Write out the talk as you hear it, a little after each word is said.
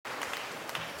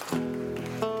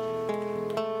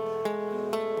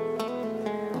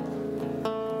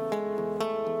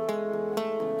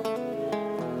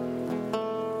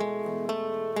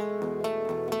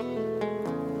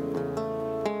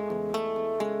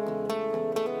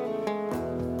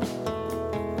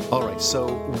All right. So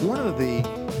one of the,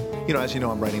 as you know,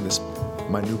 I'm writing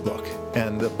my new book,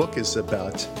 and the book is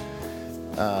about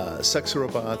sex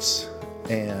robots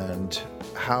and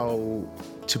how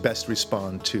to best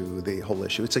respond to the whole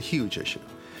issue. It's a huge issue,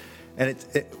 and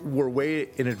we're way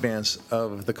in advance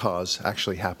of the cause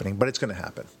actually happening, but it's going to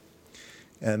happen.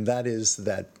 And that is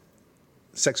that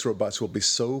sex robots will be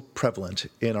so prevalent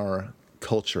in our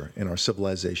culture, in our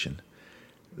civilization,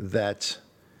 that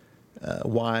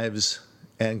wives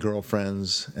and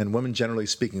girlfriends and women generally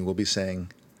speaking will be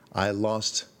saying, I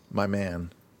lost my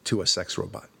man to a sex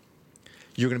robot.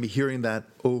 You're going to be hearing that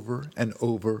over and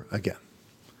over again.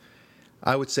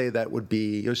 I would say that would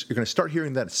be, you're going to start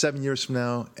hearing that 7 years from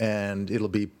now, and it'll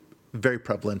be very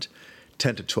prevalent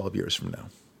 10 to 12 years from now.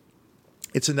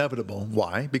 It's inevitable.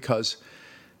 Why? Because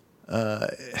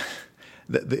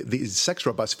the sex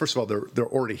robots, first of all, they're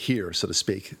already here, so to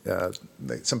speak.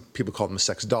 Some people call them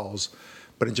sex dolls,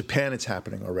 but in Japan it's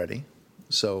happening already.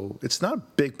 So it's not a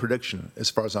big prediction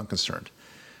as far as I'm concerned.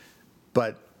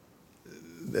 But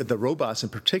the robots in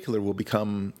particular will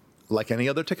become, like any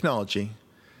other technology,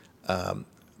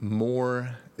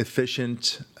 more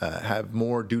efficient, have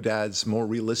more doodads, more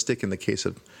realistic in the case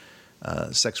of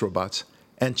sex robots,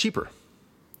 and cheaper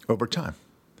over time.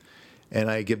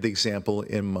 And I give the example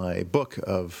in my book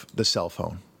of the cell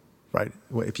phone, right?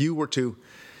 If you were to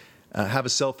have a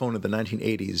cell phone in the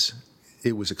 1980s,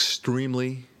 it was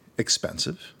extremely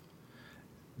expensive,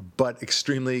 but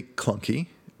extremely clunky,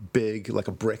 big, like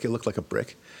a brick. It looked like a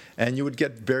brick. And you would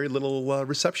get very little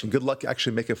reception. Good luck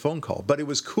actually making a phone call. But it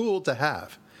was cool to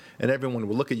have. And everyone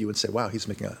would look at you and say, wow, he's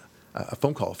making a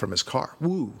phone call from his car.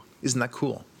 Woo, isn't that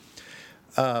cool?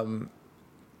 And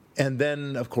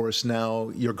then, of course, now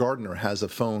your gardener has a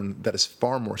phone that is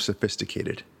far more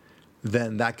sophisticated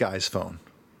than that guy's phone.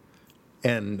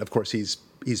 And, of course, he's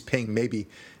paying maybe,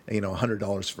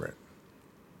 $100 for it,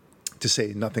 to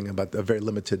say nothing about the very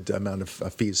limited amount of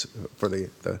fees for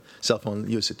the cell phone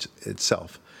usage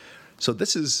itself. So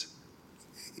this is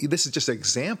just an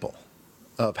example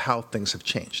of how things have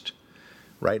changed,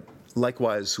 right?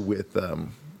 Likewise with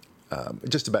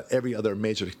just about every other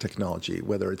major technology,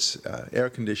 whether it's air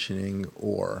conditioning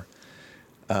or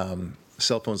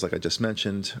cell phones like I just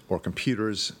mentioned, or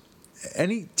computers.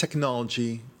 Any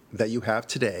technology that you have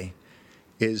today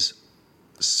is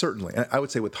certainly, I would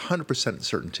say with 100%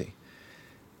 certainty,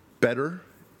 better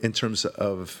in terms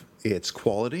of its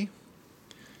quality,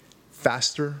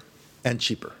 faster, and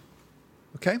cheaper.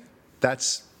 Okay?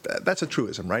 That's a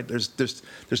truism, right?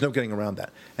 There's no getting around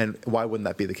that. And why wouldn't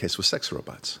that be the case with sex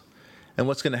robots? And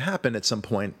what's going to happen at some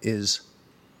point is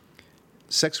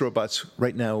sex robots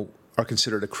right now are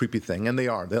considered a creepy thing, and they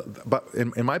are. But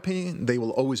in my opinion, they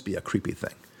will always be a creepy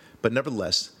thing. But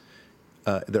nevertheless,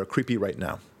 they're creepy right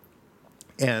now.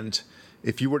 And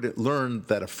if you were to learn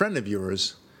that a friend of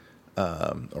yours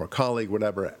or a colleague,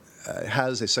 whatever,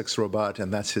 has a sex robot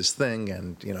and that's his thing,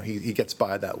 and he gets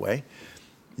by that way,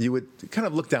 you would kind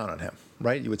of look down on him,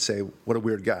 right? You would say, what a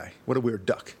weird guy, what a weird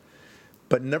duck.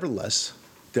 But nevertheless,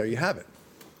 there you have it.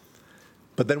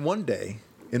 But then one day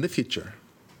in the future,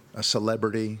 a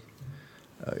celebrity,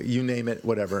 you name it,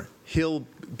 whatever, he'll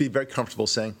be very comfortable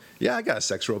saying, yeah, I got a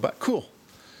sex robot, cool.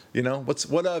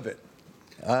 What of it?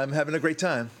 I'm having a great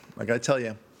time. I got to tell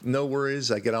you, no worries.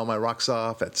 I get all my rocks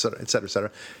off, et cetera, et cetera, et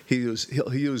cetera.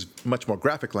 He'll use much more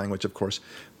graphic language, of course,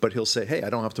 but he'll say, hey, I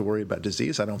don't have to worry about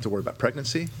disease. I don't have to worry about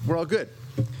pregnancy. We're all good.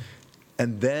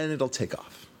 And then it'll take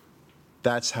off.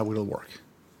 That's how it'll work,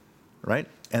 right?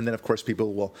 And then, of course,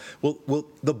 people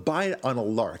they'll buy it on a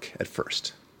lark at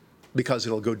first because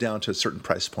it'll go down to a certain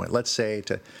price point. Let's say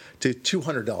to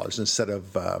 $200 instead of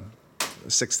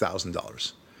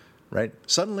 $6,000, right?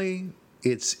 Suddenly,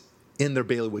 it's in their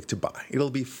bailiwick to buy. It'll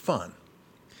be fun.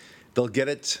 They'll get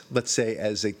it, let's say,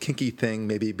 as a kinky thing,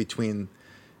 maybe between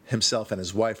himself and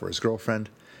his wife or his girlfriend.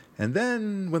 And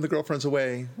then when the girlfriend's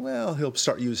away, well, he'll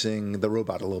start using the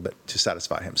robot a little bit to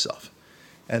satisfy himself.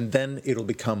 And then it'll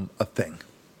become a thing.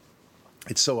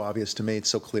 It's so obvious to me. It's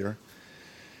so clear.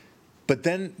 But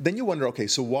then you wonder, okay,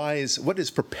 so what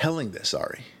is propelling this,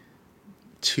 Ari,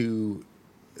 to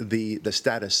the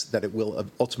status that it will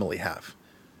ultimately have?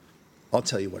 I'll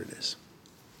tell you what it is.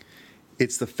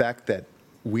 It's the fact that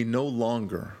we no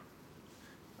longer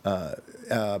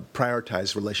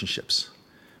prioritize relationships.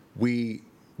 We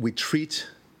treat.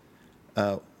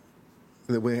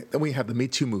 We have the Me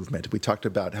Too movement. We talked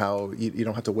about how you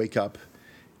don't have to wake up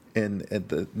at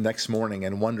the next morning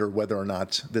and wonder whether or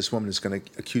not this woman is going to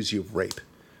accuse you of rape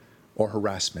or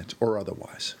harassment or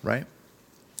otherwise, right?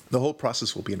 The whole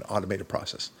process will be an automated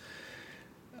process.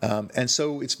 And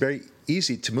so it's very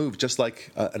easy to move, just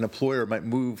like an employer might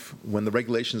move when the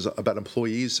regulations about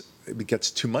employees it gets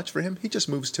too much for him. He just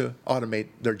moves to automate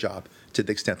their job to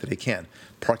the extent that he can.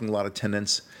 Parking lot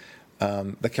attendants,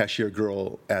 the cashier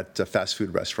girl at fast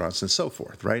food restaurants, and so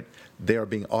forth, right? They are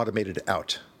being automated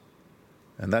out.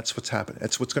 And that's what's happening.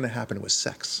 That's what's going to happen with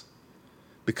sex.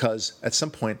 Because at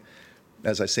some point,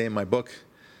 as I say in my book,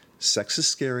 sex is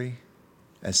scary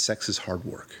and sex is hard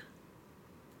work.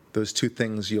 Those two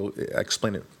things, you'll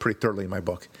explain it pretty thoroughly in my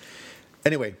book.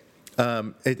 Anyway,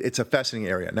 it's a fascinating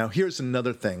area. Now, here's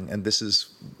another thing, and this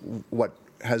is what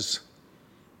has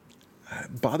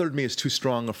bothered me is too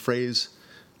strong a phrase,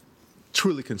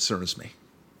 truly concerns me,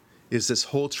 is this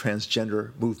whole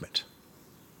transgender movement.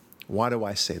 Why do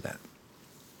I say that?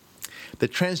 The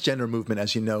transgender movement,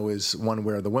 as you know, is one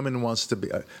where the woman wants to be,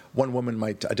 one woman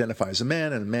might identify as a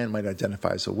man and a man might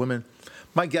identify as a woman.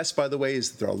 My guess, by the way,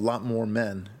 is that there are a lot more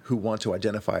men who want to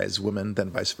identify as women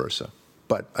than vice versa.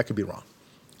 But I could be wrong.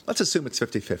 Let's assume it's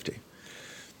 50-50.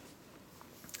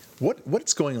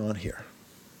 What's going on here?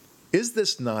 Is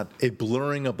this not a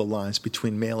blurring of the lines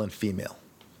between male and female?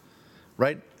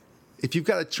 Right? If you've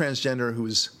got a transgender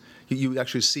who's you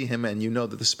actually see him and you know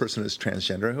that this person is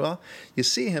transgender. Well, you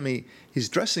see him, he's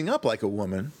dressing up like a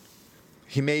woman.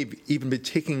 He may even be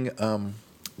taking,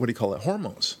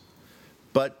 hormones.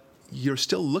 But you're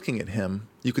still looking at him.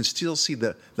 You can still see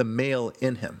the male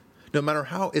in him, no matter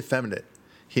how effeminate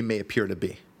he may appear to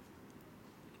be.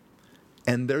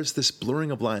 And there's this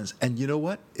blurring of lines. And you know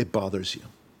what? It bothers you,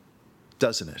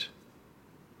 doesn't it?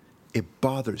 It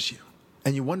bothers you.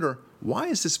 And you wonder, why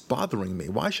is this bothering me?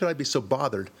 Why should I be so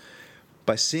bothered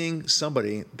by seeing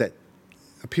somebody that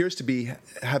appears to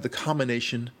have the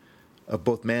combination of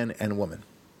both man and woman?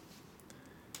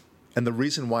 And the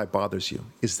reason why it bothers you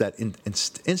is that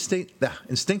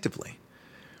instinctively,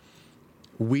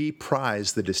 we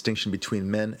prize the distinction between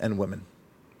men and women.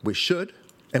 We should,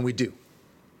 and we do.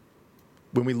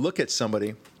 When we look at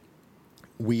somebody,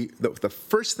 the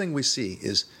first thing we see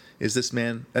is this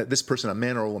person a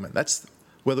man or a woman? That's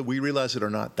whether we realize it or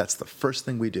not. That's the first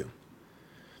thing we do.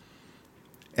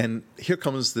 And here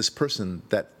comes this person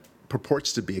that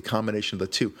purports to be a combination of the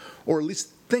two, or at least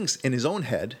thinks in his own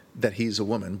head that he's a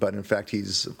woman, but in fact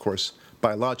he's, of course,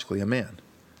 biologically a man.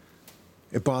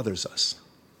 It bothers us.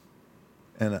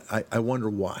 And I wonder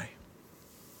why.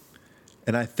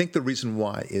 And I think the reason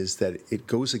why is that it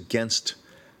goes against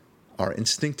our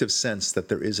instinctive sense that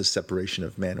there is a separation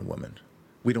of man and woman.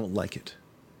 We don't like it.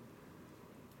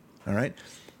 All right?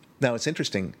 Now, it's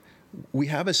interesting. We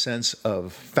have a sense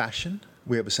of fashion.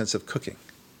 We have a sense of cooking,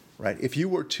 right? If you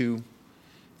were to,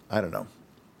 I don't know,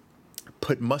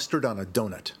 put mustard on a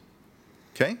donut,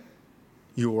 okay?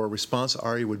 Your response,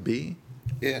 Ari, would be?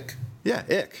 Ick. Yeah,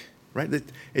 ick, right?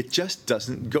 It just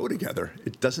doesn't go together.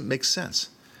 It doesn't make sense.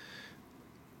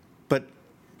 But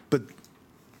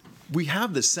we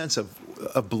have this sense of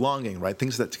belonging, right?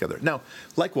 Things that together. Now,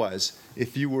 likewise,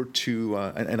 if you were to,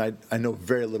 and I know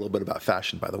very little bit about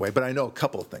fashion, by the way, but I know a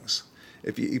couple of things.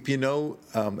 If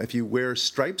you wear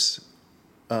stripes,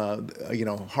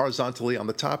 horizontally on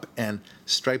the top and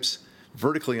stripes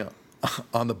vertically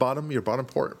on the bottom, your bottom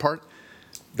part,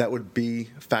 that would be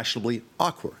fashionably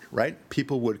awkward, right?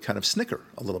 People would kind of snicker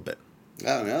a little bit.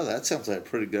 I don't know. That sounds like a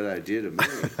pretty good idea to me.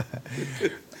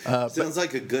 Sounds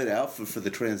like a good outfit for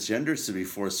the transgenders to be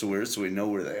forced to wear so we know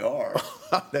where they are.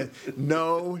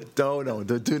 No,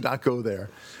 do not go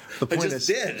there. The point I just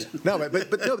did. No,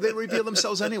 but no, they reveal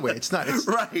themselves anyway. It's not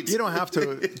right. You don't have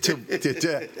to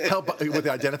help with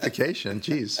the identification.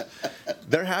 Jeez,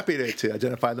 they're happy to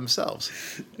identify themselves.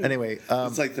 Anyway,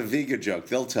 it's like the vegan joke.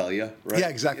 They'll tell you, right? Yeah,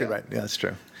 exactly right. Yeah, that's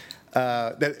true.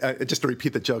 Just to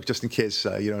repeat the joke, just in case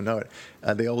you don't know it,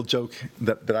 the old joke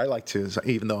that I like to,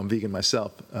 even though I'm vegan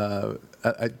myself,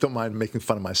 I don't mind making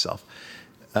fun of myself.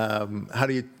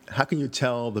 How can you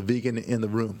tell the vegan in the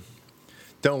room?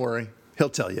 Don't worry, he'll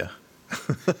tell you.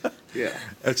 Yeah,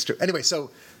 that's true. Anyway,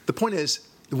 so the point is,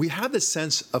 we have this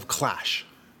sense of clash,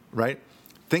 right?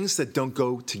 Things that don't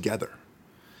go together,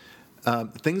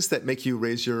 things that make you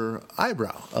raise your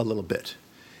eyebrow a little bit,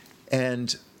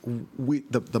 and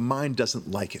the mind doesn't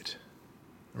like it,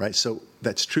 right? So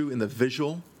that's true in the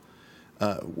visual.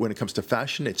 When it comes to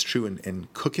fashion, it's true in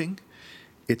cooking.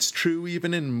 It's true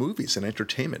even in movies and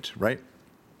entertainment, right?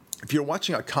 If you're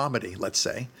watching a comedy, let's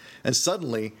say, and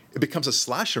suddenly it becomes a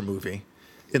slasher movie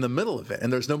in the middle of it,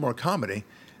 and there's no more comedy,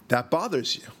 that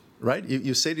bothers you, right?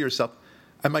 You say to yourself,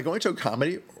 am I going to a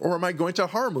comedy or am I going to a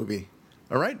horror movie?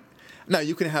 All right? Now,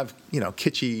 you can have,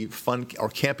 kitschy, fun, or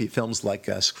campy films like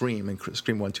Scream and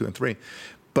Scream 1, 2, and 3,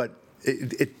 but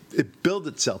it builds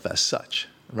itself as such,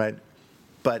 right?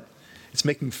 But It's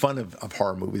making fun of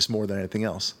horror movies more than anything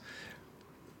else.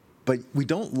 But we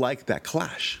don't like that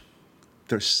clash.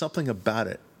 There's something about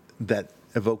it that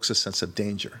evokes a sense of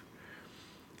danger.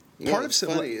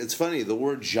 It's funny. The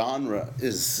word genre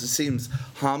seems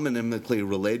homonymically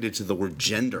related to the word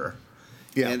gender,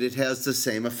 and it has the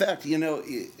same effect.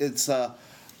 It's.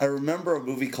 I remember a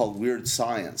movie called Weird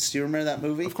Science. Do you remember that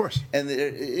movie? Of course. And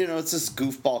it's this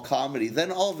goofball comedy.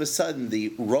 Then all of a sudden,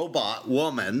 the robot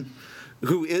woman,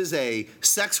 who is a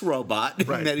sex robot in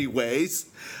many ways,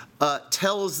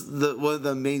 tells one of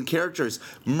the main characters,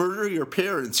 "Murder your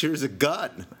parents. Here's a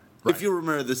gun." Right. If you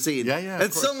remember the scene. Yeah.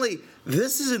 And suddenly,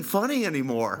 this isn't funny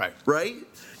anymore. Right?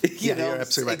 You're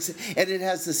absolutely right. And it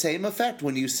has the same effect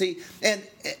when you see. And,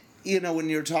 when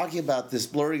you're talking about this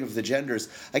blurring of the genders,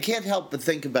 I can't help but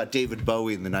think about David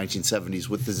Bowie in the 1970s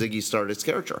with the Ziggy Stardust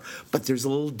character. But there's a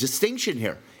little distinction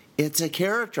here. It's a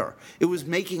character. It was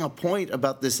making a point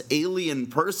about this alien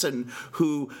person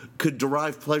who could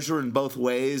derive pleasure in both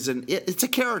ways, and it's a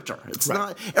character. It's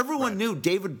not. Everyone knew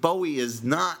David Bowie is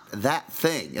not that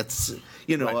thing. It's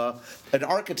an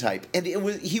archetype, and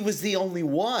he was the only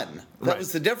one. That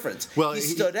was the difference. Well, he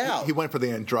stood out. He went for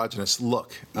the androgynous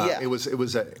look. It was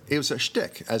a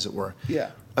shtick, as it were.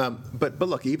 Yeah. But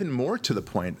look, even more to the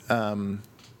point.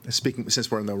 Speaking, since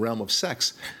we're in the realm of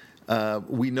sex,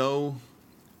 we know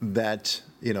that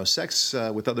sex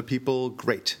with other people,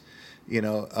 great,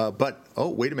 but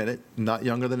wait a minute, not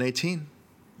younger than 18,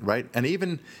 right? And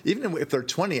even if they're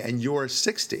 20 and you're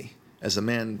 60, as a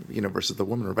man, versus the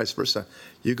woman, or vice versa,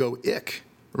 you go ick,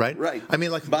 right? Right. I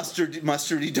mean, like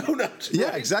mustardy donut. Yeah,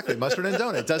 right? exactly. Mustard and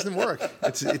donut. It doesn't work.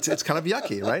 It's kind of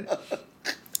yucky, right?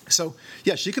 So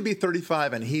yeah, she could be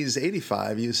 35 and he's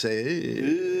 85. You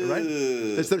say, right?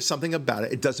 There's something about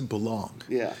it. It doesn't belong.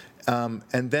 Yeah.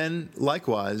 And then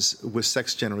likewise with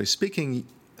sex, generally speaking,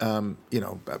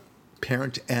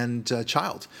 parent and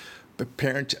child,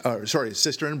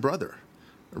 sister and brother,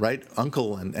 right?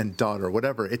 Uncle and daughter,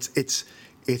 whatever. It's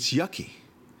yucky.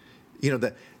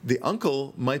 The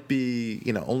uncle might be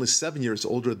only 7 years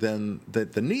older than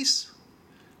the niece,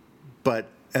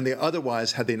 and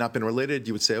otherwise, had they not been related,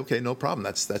 you would say, okay, no problem.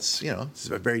 That's it's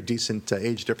a very decent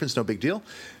age difference, no big deal.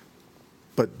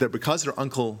 But because they're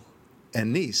uncle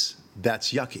and niece,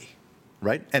 that's yucky,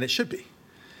 right? And it should be.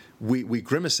 We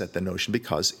grimace at the notion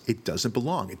because it doesn't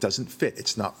belong. It doesn't fit.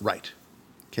 It's not right.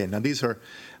 Okay, now these are,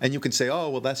 and you can say, oh,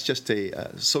 well, that's just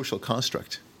a social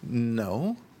construct.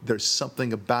 No, there's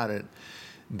something about it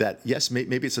that, yes,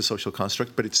 maybe it's a social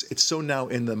construct, but it's so now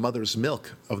in the mother's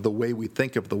milk of the way we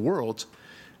think of the world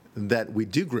that we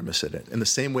do grimace at it in the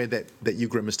same way that you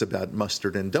grimaced about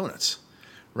mustard and donuts,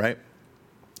 right?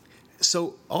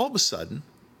 So all of a sudden,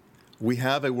 we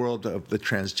have a world of the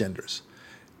transgenders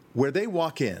where they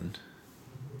walk in,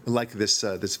 like this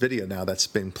video now that's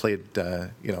been played,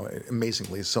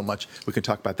 amazingly so much. We can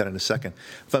talk about that in a second.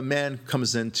 If a man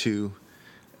comes into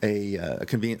a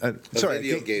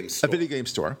video game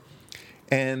store,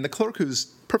 and the clerk, who's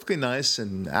perfectly nice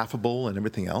and affable and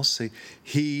everything else,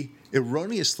 he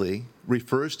erroneously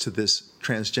refers to this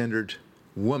transgendered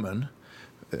woman,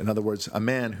 in other words, a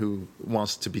man who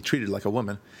wants to be treated like a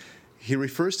woman, he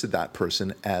refers to that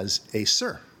person as a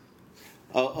sir.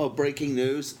 Breaking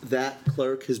news, that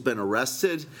clerk has been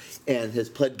arrested and has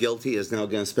pled guilty, is now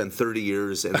going to spend 30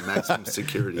 years in a maximum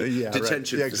security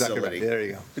detention facility. Right. There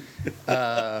you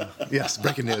go. Yes,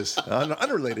 breaking news.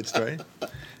 Unrelated story.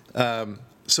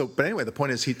 But anyway, the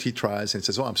point is he tries and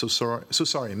says, "Oh, I'm so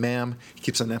sorry, ma'am." He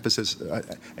keeps on emphasis.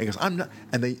 And he goes, "I'm not."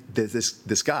 And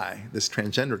this guy, this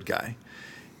transgendered guy,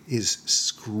 is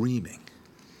screaming.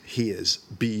 He is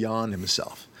beyond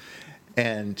himself,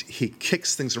 and he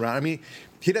kicks things around. I mean,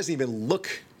 he doesn't even look.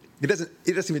 He doesn't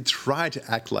even try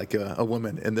to act like a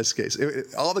woman in this case.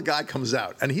 All the guy comes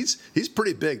out, and he's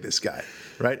pretty big, this guy,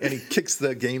 right? And he kicks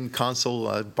the game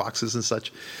console boxes and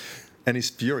such. And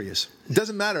he's furious. It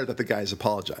doesn't matter that the guy is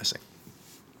apologizing.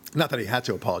 Not that he had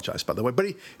to apologize, by the way, but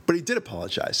he did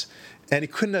apologize. And he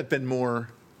couldn't have been more,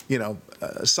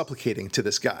 supplicating to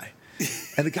this guy.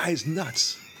 And the guy is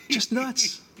nuts, just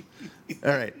nuts.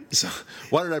 All right, so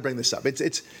why did I bring this up?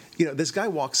 It's this guy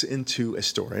walks into a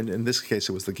store, and in this case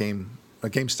it was a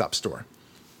GameStop store.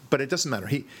 But it doesn't matter.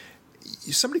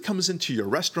 Somebody comes into your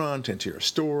restaurant, into your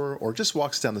store, or just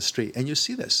walks down the street, and you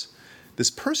see this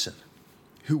person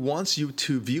who wants you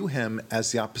to view him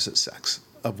as the opposite sex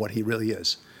of what he really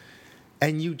is.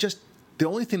 And the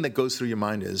only thing that goes through your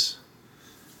mind is,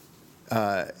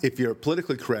 if you're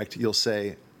politically correct, you'll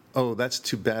say, oh, that's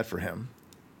too bad for him,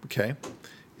 okay?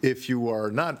 If you are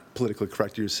not politically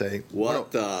correct, you say,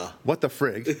 what the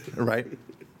frig, right?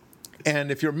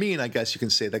 And if you're mean, I guess you can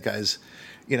say that guy's,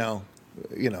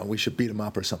 we should beat him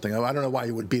up or something. I don't know why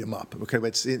you would beat him up. Okay,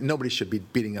 but nobody should be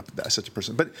beating up such a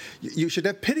person. But you should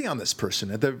have pity on this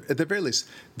person at the very least.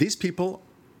 These people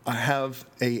have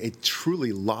a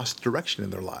truly lost direction in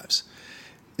their lives.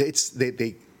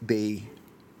 They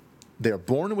are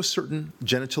born with certain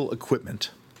genital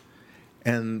equipment,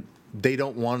 and they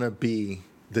don't want to be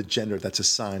the gender that's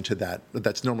assigned to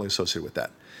that's normally associated with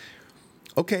that.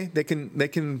 Okay, they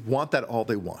can want that all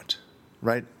they want,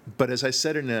 right? But as I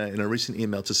said in a recent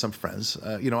email to some friends,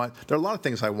 there are a lot of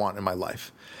things I want in my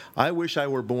life. I wish I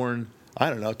were born,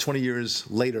 20 years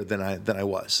later than I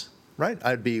was, right?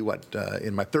 I'd be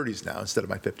in my 30s now instead of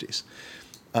my 50s.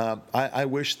 I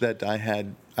wish that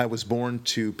I was born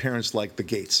to parents like the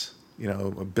Gates,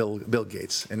 Bill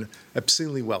Gates, and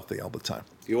obscenely wealthy all the time.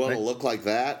 You want right? to look like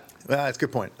that? That's a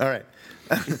good point. All right.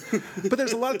 But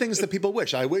there's a lot of things that people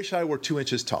wish. I wish I were 2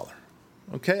 inches taller.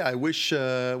 Okay? I wish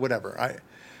whatever.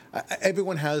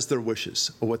 Everyone has their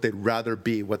wishes, or what they'd rather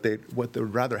be, what they'd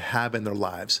rather have in their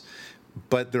lives.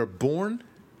 But they're born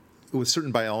with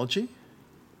certain biology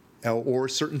or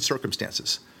certain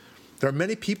circumstances. There are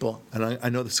many people, and I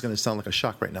know this is going to sound like a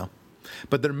shock right now,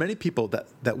 but there are many people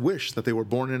that wish that they were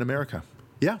born in America.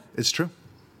 Yeah, it's true.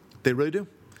 They really do.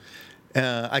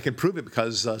 I can prove it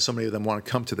because so many of them want to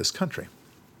come to this country.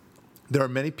 There are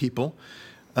many people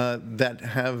that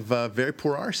have very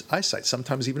poor eyesight,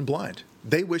 sometimes even blind.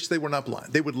 They wish they were not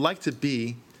blind. They would like to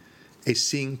be a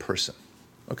seeing person,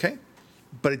 okay?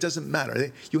 But it doesn't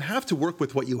matter. You have to work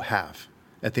with what you have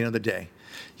at the end of the day.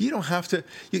 You don't have to.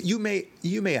 You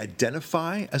may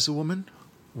identify as a woman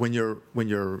when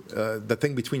the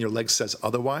thing between your legs says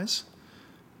otherwise,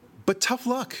 but tough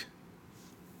luck.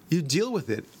 You deal with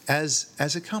it as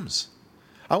it comes.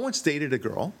 I once dated a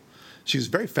girl. She was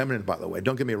very feminine, by the way.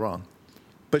 Don't get me wrong,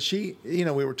 but she, we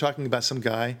were talking about some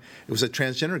guy. It was a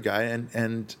transgender guy,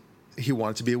 and he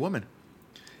wanted to be a woman.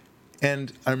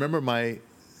 And I remember my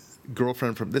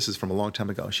girlfriend this is from a long time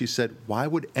ago. She said, "Why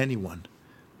would anyone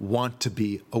want to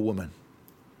be a woman?"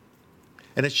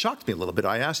 And it shocked me a little bit.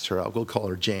 I asked her, I'll go call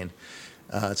her Jane.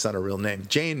 It's not her real name.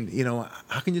 Jane,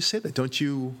 how can you say that? Don't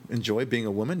you enjoy being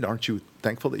a woman? Aren't you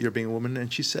thankful that you're being a woman?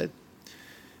 And she said,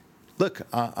 "Look,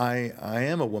 I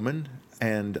am a woman,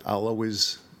 and I'll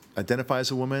always identify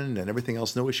as a woman and everything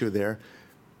else, no issue there.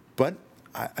 But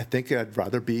I think I'd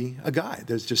rather be a guy.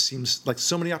 There just seems like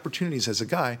so many opportunities as a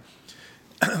guy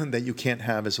that you can't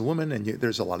have as a woman, and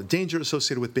there's a lot of danger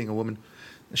associated with being a woman."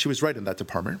 She was right in that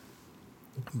department.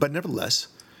 But nevertheless,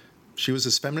 she was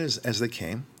as feminine as they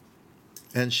came.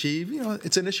 And she,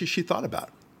 it's an issue she thought about.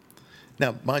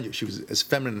 Now, mind you, she was as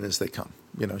feminine as they come.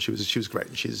 She was great.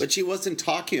 But she wasn't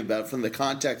talking about it from the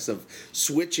context of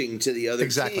switching to the other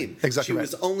team. Exactly. She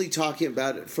was only talking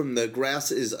about it from the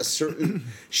grass is a certain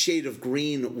shade of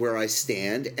green where I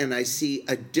stand, and I see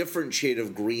a different shade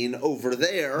of green over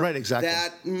there. Right, exactly.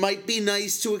 That might be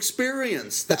nice to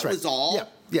experience. That was all.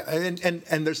 Yeah,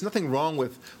 and there's nothing wrong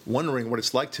with wondering what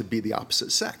it's like to be the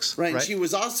opposite sex. Right. And she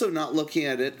was also not looking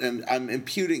at it, and I'm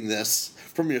imputing this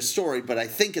from your story, but I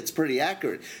think it's pretty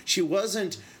accurate. She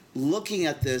wasn't looking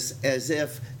at this as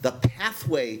if the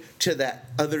pathway to that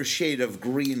other shade of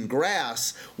green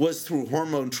grass was through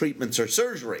hormone treatments or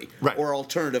surgery, right, or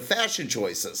alternative fashion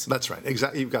choices. That's right.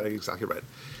 Exactly. You've got it exactly right.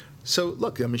 So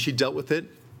look, she dealt with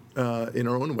it in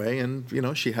her own way, and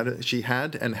she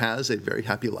had and has a very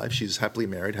happy life. She's happily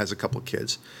married, has a couple of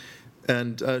kids,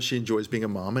 and she enjoys being a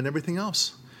mom and everything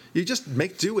else. You just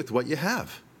make do with what you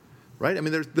have, right?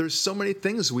 There's so many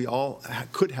things we all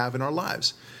could have in our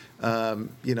lives.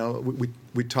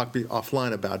 We talked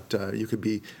offline about you could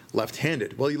be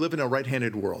left-handed. Well, you live in a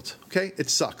right-handed world. Okay, it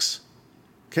sucks.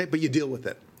 Okay, but you deal with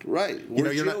it. Right.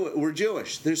 We're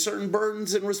Jewish. There's certain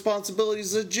burdens and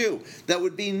responsibilities as a Jew. That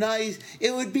would be nice.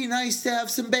 It would be nice to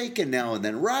have some bacon now and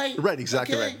then, right? Right,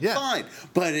 exactly okay, right. Yeah. Fine.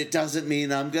 But it doesn't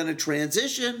mean I'm going to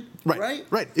transition, right?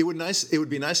 Right. It would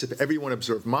be nice if everyone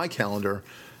observed my calendar,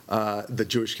 the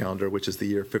Jewish calendar, which is the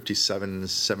year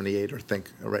 5778, or think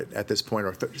right at this point,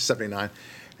 or 79.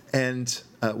 And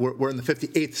we're in the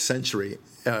 58th century,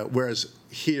 whereas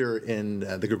here in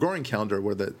the Gregorian calendar,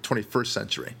 we're the 21st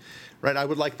century. Right, I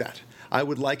would like that. I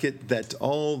would like it that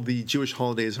all the Jewish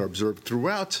holidays are observed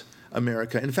throughout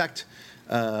America. In fact,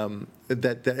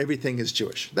 that everything is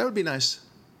Jewish. That would be nice.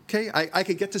 Okay, I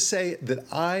could get to say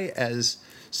that I, as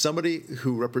somebody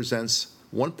who represents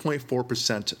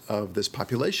 1.4% of this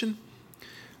population,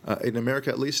 in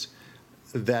America at least,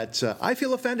 that I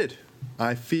feel offended.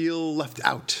 I feel left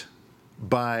out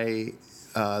by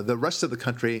the rest of the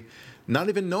country not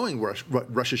even knowing what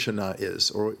Rosh Hashanah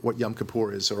is, or what Yom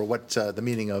Kippur is, or what the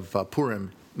meaning of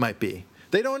Purim might be.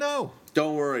 They don't know.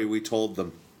 Don't worry, we told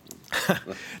them.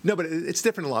 No, but it's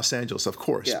different in Los Angeles, of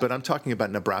course. Yeah. But I'm talking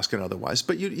about Nebraska and otherwise.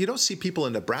 But you don't see people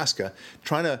in Nebraska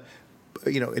trying to,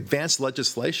 advance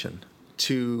legislation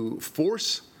to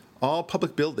force all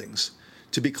public buildings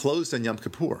to be closed on Yom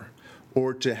Kippur,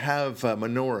 or to have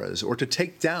menorahs, or to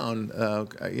take down,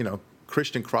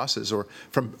 Christian crosses or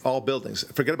from all buildings.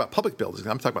 Forget about public buildings.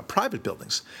 I'm talking about private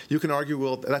buildings. You can argue,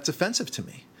 well, that's offensive to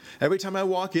me. Every time I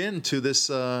walk into this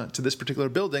particular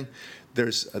building,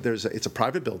 it's a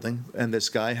private building, and this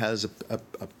guy has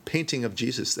a painting of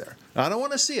Jesus there. I don't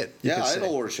want to see it. Yeah,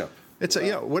 idol worship. It's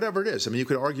whatever it is. I mean, you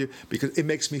could argue because it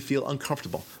makes me feel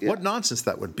uncomfortable. Yeah. What nonsense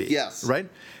that would be. Yes. Right.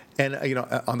 And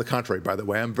on the contrary, by the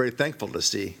way, I'm very thankful to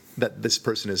see that this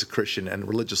person is a Christian and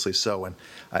religiously so, and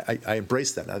I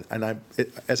embrace that. And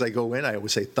as I go in, I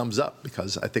always say thumbs up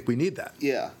because I think we need that.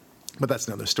 Yeah. But that's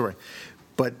another story.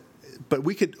 But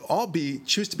we could all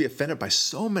choose to be offended by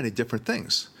so many different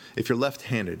things. If you're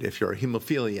left-handed, if you're a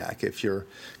hemophiliac, if you're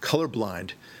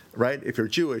colorblind, right? If you're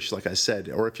Jewish, like I said,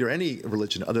 or if you're any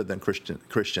religion other than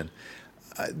Christian,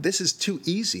 this is too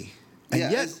easy.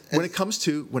 And yet, when it comes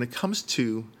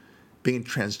to being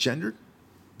transgendered,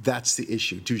 that's the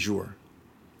issue du jour.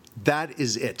 That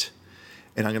is it.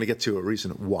 And I'm going to get to a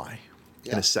reason why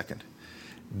in a second.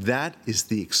 That is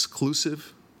the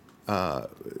exclusive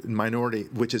minority,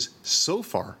 which is so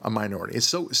far a minority. It's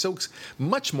so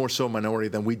much more so a minority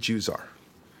than we Jews are.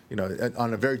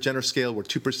 On a very generous scale, we're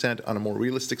 2%. On a more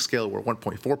realistic scale, we're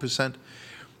 1.4%.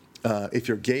 If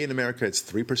you're gay in America, it's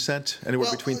 3%. Anywhere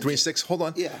between 3 and 6. Hold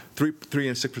on. Yeah. 3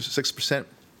 and 6%.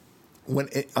 When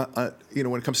it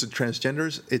comes to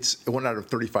transgenders, it's 1 out of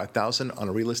 35,000 on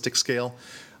a realistic scale.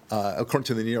 According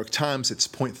to the New York Times, it's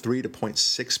 0.3 to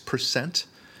 0.6%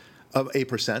 of a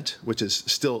percent, which is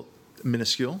still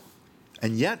minuscule,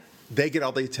 and yet they get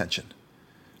all the attention.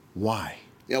 Why?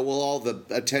 Yeah, well, all the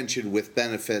attention with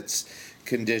benefits,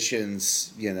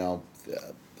 conditions,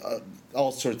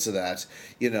 all sorts of that,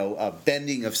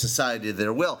 bending of society to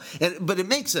their will. But it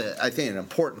makes, I think, an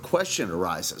important question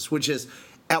arises, which is,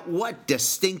 at what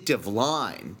distinctive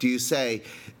line do you say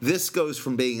this goes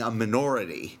from being a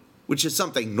minority, which is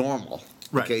something normal,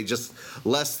 right, okay, just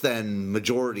less than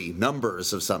majority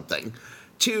numbers of something,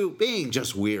 to being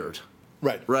just weird,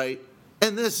 right?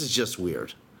 And this is just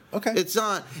weird. Okay. It's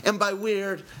not, and by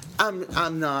weird,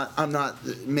 I'm not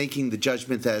making the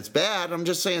judgment that it's bad. I'm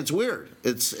just saying it's weird.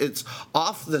 It's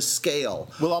off the scale.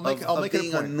 Well, I'll make it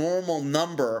being a normal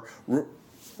number,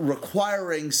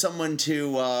 requiring someone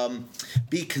to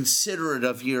be considerate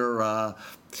of your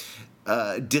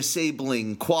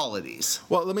disabling qualities.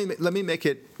 Well, let me make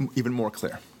it even more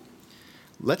clear.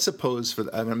 Let's suppose I'm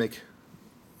going to make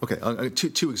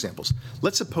two examples.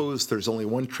 Let's suppose there's only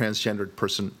one transgendered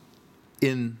person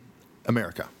in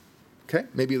America. Okay?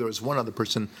 Maybe there was one other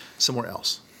person somewhere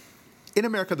else. In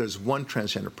America, there's one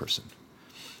transgender person.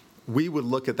 We would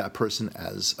look at that person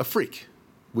as a freak.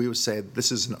 We would say,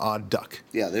 this is an odd duck.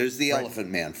 Yeah, there's the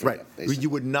elephant man for that, basically. You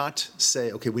would not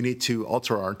say, okay, we need to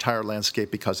alter our entire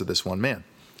landscape because of this one man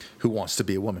who wants to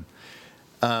be a woman.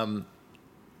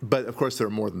 But, of course, there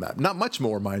are more than that. Not much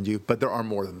more, mind you, but there are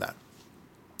more than that.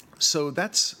 So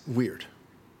that's weird.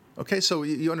 Okay, so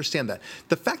you understand that.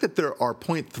 The fact that there are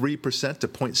 0.3% to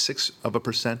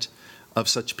 0.6% of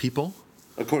such people,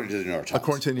 according to the New York Times.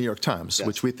 According to the New York Times, yes,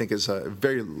 which we think is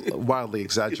very wildly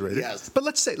exaggerated. Yes. But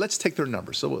let's take their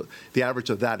numbers. So the average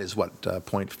of that is what,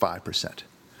 0.5%.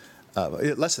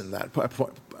 Less than that,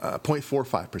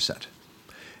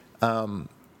 0.45%.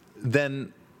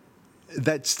 Then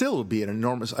that still would be an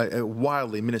enormous, a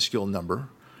wildly minuscule number,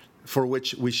 for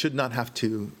which we should not have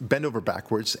to bend over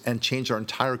backwards and change our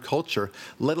entire culture,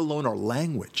 let alone our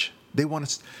language. They want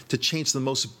us to change the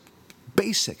most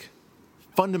basic,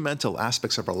 fundamental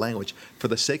aspects of our language for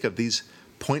the sake of these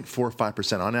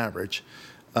 0.45% on average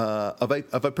of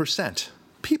a percent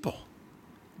people.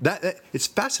 That it's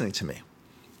fascinating to me.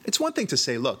 It's one thing to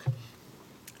say, look,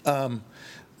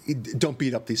 don't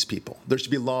beat up these people. There should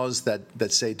be laws that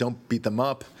say don't beat them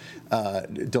up,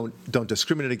 don't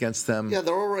discriminate against them. Yeah,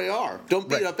 there already are. Don't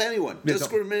beat up anyone.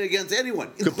 Discriminate against anyone,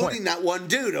 including that one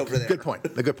dude over there. Good point.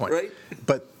 A good point. Right?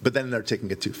 But then they're taking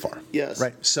it too far. Yes.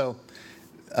 Right. So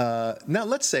now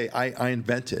let's say I'm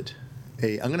going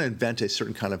to invent a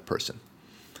certain kind of person,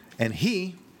 and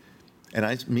he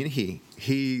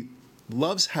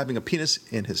loves having a penis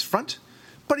in his front,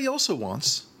 but he also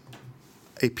wants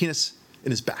a penis in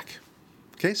his back.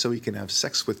 Okay, so he can have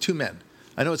sex with two men.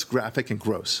 I know it's graphic and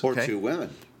gross. Or okay? two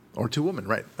women. Or two women,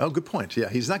 right. Oh, good point. Yeah,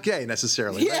 he's not gay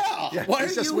necessarily. Yeah. Right? Yeah, why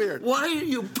it's just weird. Why are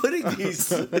you putting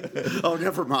these? Oh,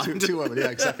 never mind. Two women, yeah,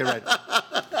 exactly right.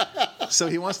 So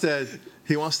he wants to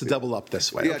He wants to double up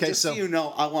this way. Yeah, Okay, just so you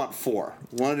know, I want 4.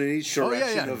 One in each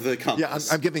direction of the compass.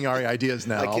 Yeah, I'm giving Ari ideas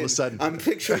now. All of a sudden, I'm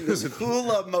picturing this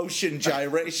hula motion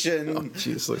gyration. Oh,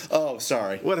 Jesus. Oh,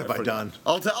 sorry. What have I done?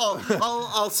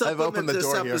 I'll supplement the this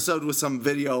door here. episode with some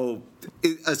video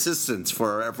assistance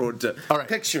for everyone to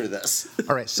picture this.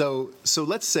 All right, so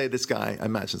let's say this guy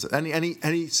imagines it, and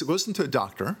he goes into a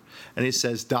doctor, and he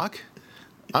says, "Doc,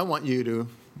 I want you to,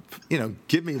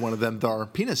 give me one of them there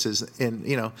penises,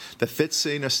 that fits,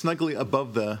 snugly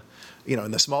above the,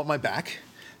 in the small of my back,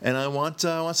 and I want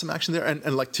some action there,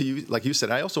 and like you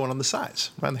said, I also want on the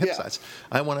sides, on the hip sides.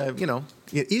 I want to,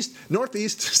 east,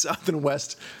 northeast, south, and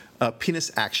west,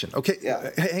 penis action. Okay,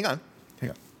 hang on.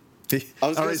 I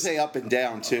was going to say up and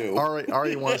down too.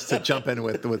 Ari wants to jump in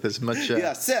with as much.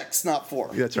 6, not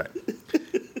 4. That's right.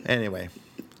 Anyway,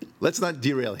 let's not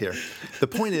derail here. The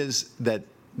point is that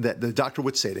the doctor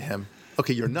would say to him,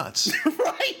 "Okay, you're nuts."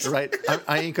 Right. Right.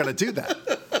 I ain't gonna do that.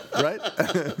 Right.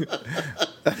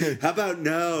 How about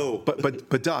no?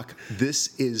 But Doc,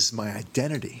 this is my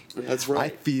identity. That's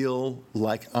right. I feel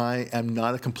like I am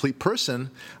not a complete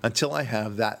person until I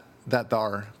have that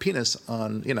there penis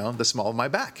on the small of my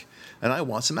back. And I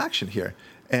want some action here.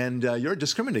 And you're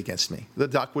discriminating against me. The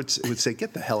doc would say,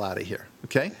 "Get the hell out of here,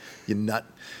 okay? You nut."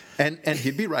 And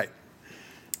he'd be right.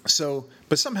 So,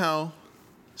 but somehow,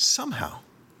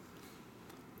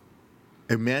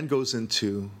 a man goes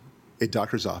into a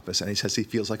doctor's office and he says he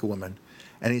feels like a woman.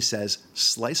 And he says,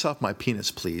 "Slice off my penis,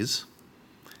 please,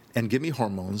 and give me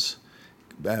hormones.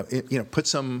 Put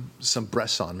some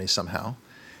breasts on me somehow.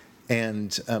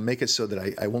 And make it so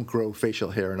that I won't grow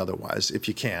facial hair and otherwise, if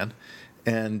you can."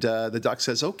 And the doc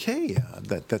says, "Okay,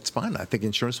 that's fine. I think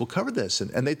insurance will cover this."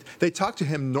 And they talk to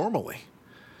him normally.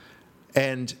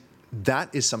 And that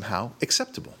is somehow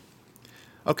acceptable.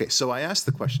 Okay, so I asked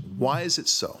the question, why is it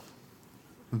so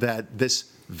that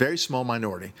this very small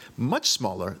minority, much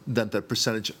smaller than the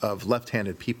percentage of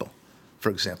left-handed people, for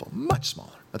example, much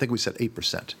smaller, I think we said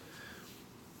 8%,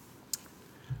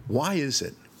 why is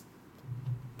it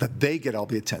that they get all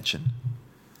the attention?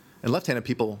 And left-handed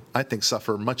people, I think,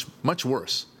 suffer much, much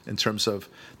worse in terms of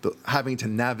having to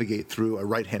navigate through a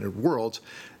right-handed world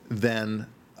than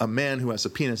a man who has a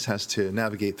penis has to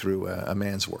navigate through a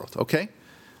man's world, okay?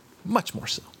 Much more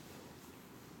so.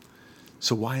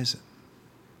 So why is it?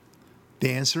 The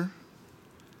answer?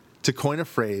 To coin a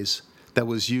phrase that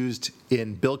was used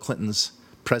in Bill Clinton's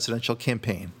presidential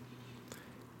campaign,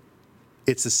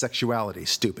 it's the sexuality,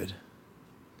 stupid.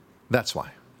 That's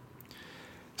why.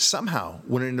 Somehow,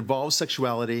 when it involves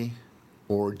sexuality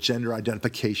or gender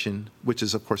identification, which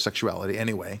is, of course, sexuality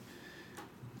anyway,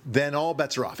 then all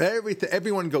bets are off.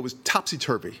 Everyone goes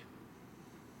topsy-turvy.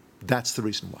 That's the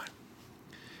reason why.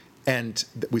 And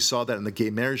we saw that in the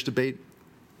gay marriage debate.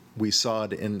 We saw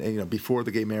it in before the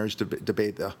gay marriage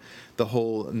debate, the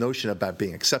whole notion about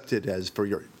being accepted as for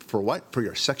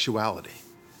your sexuality.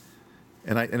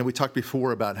 And we talked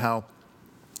before about how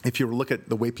if you look at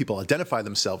the way people identify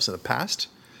themselves in the past,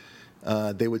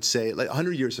 they would say, like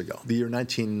 100 years ago, the year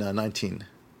 1919,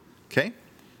 okay?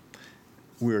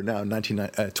 We're now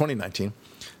 2019.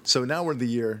 So now we're in the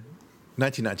year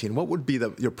 1919. What would be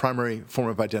your primary form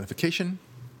of identification?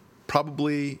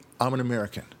 Probably, I'm an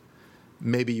American.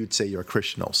 Maybe you'd say you're a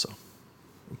Christian also,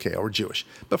 okay, or Jewish.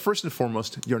 But first and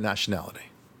foremost, your nationality.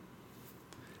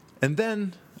 And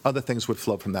then other things would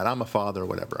flow from that. I'm a father or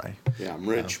whatever. I'm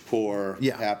rich, poor,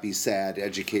 happy, sad,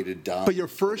 educated, dumb. But your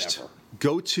first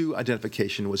go-to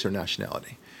identification was your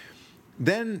nationality.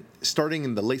 Then, starting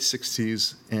in the late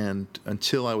 60s and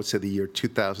until I would say the year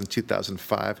 2000,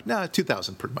 2005,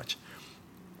 2000 pretty much,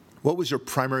 what was your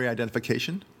primary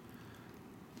identification?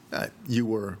 You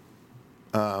were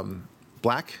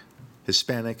black,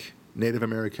 Hispanic, Native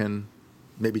American,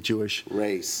 maybe Jewish.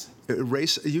 Race,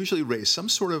 usually race, some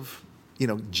sort of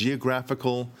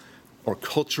geographical or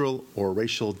cultural or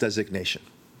racial designation.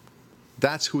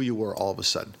 That's who you were all of a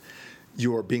sudden.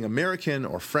 Your being American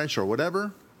or French or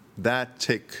whatever, that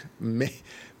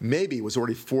maybe was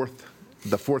already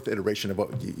the fourth iteration of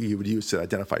what you would use to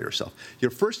identify yourself.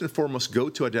 Your first and foremost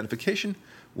go-to identification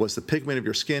was the pigment of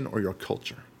your skin or your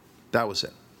culture. That was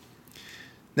it.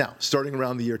 Now, starting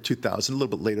around the year 2000, a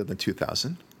little bit later than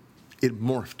 2000, it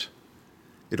morphed.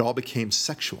 It all became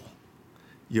sexual.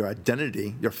 Your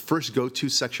identity, your first go-to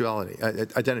sexuality,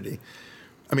 identity,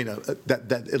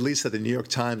 that at least that the New York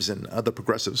Times and other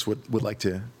progressives would like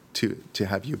to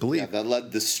have you believe. Yeah, that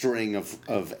led the string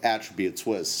of attributes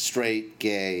was straight,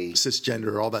 gay,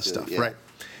 cisgender, all that stuff, right?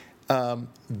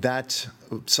 That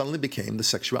suddenly became the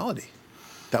sexuality.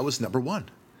 That was number one.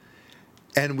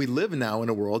 And we live now in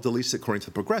a world, at least according to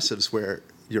the progressives, where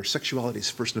your sexuality is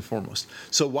first and foremost.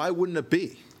 So why wouldn't it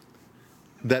be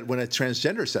that when a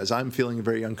transgender says, I'm feeling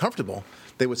very uncomfortable,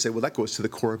 they would say, well, that goes to the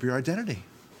core of your identity,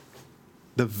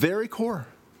 the very core.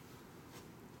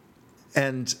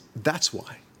 And that's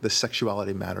why the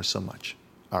sexuality matters so much,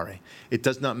 Ari. It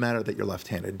does not matter that you're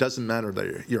left-handed. It doesn't matter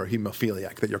that you're a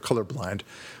hemophiliac, that you're colorblind,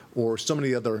 or so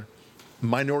many other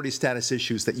minority status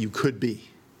issues that you could be.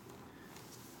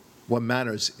 What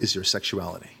matters is your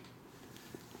sexuality.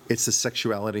 It's the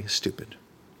sexuality, stupid.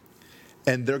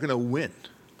 And they're going to win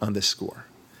on this score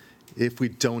if we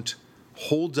don't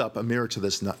hold up a mirror to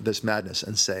this madness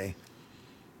and say,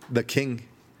 the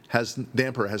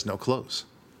emperor has no clothes,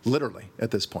 literally,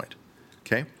 at this point,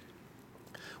 okay?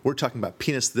 We're talking about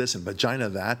penis this and vagina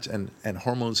that and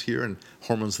hormones here and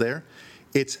hormones there.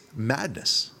 It's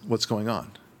madness, what's going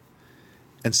on.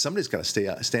 And somebody's got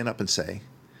to stand up and say,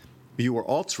 you are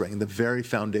altering the very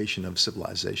foundation of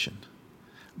civilization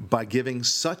by giving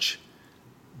such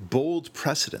bold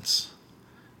precedence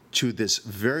to this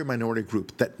very minority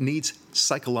group that needs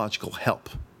psychological help.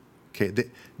 Okay,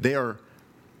 they are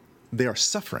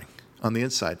suffering on the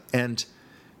inside, and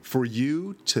for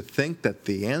you to think that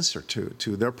the answer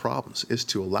to their problems is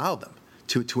to allow them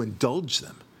to indulge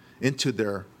them into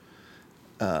their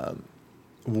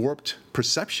warped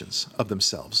perceptions of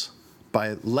themselves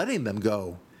by letting them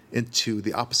go into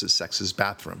the opposite sex's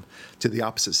bathroom, to the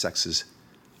opposite sex's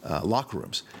locker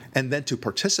rooms, and then to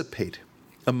participate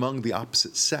among the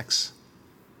opposite sex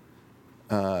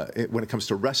when it comes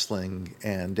to wrestling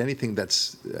and anything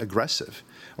that's aggressive,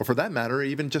 or for that matter,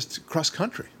 even just cross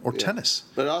country or tennis.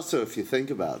 But also, if you think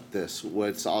about this,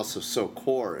 what's also so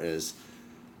core is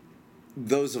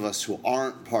those of us who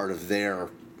aren't part of their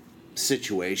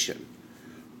situation.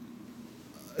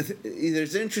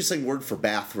 There's an interesting word for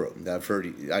bathroom that I've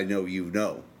heard. I know you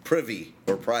know, privy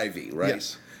or privy, right?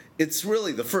 Yes. It's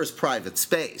really the first private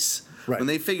space. Right. When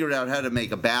they figured out how to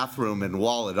make a bathroom and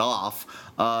wall it off,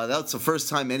 that's the first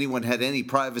time anyone had any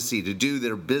privacy to do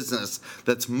their business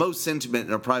that's most intimate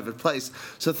in a private place.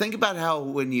 So think about how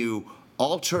when you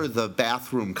alter the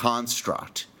bathroom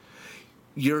construct,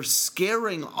 you're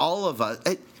scaring all of us.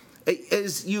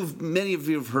 As many of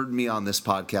you have heard me on this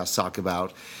podcast talk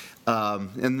about,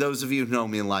 and those of you who know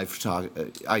me in life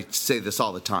I say this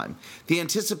all the time. The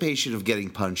anticipation of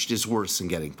getting punched is worse than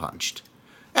getting punched.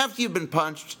 After you've been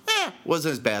punched,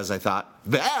 wasn't as bad as I thought.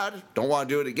 Bad, don't want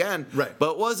to do it again. Right.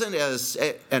 But wasn't as,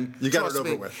 and you got it over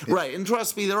me, with. Yeah. Right, and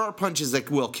trust me, there are punches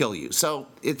that will kill you. So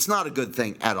it's not a good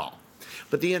thing at all.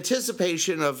 But the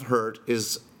anticipation of hurt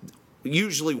is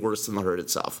usually worse than the hurt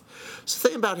itself. So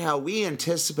think about how we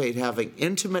anticipate having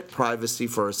intimate privacy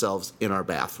for ourselves in our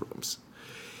bathrooms.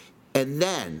 And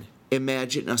then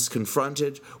imagine us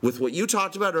confronted with what you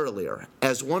talked about earlier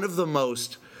as one of the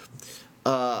most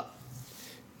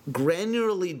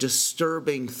granularly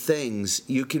disturbing things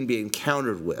you can be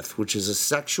encountered with, which is a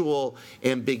sexual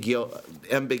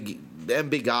ambiguosity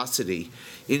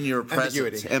in your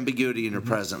presence. Ambiguity in your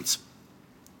presence.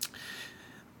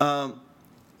 So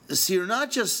you're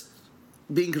not just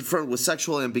being confronted with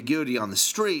sexual ambiguity on the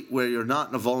street where you're not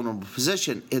in a vulnerable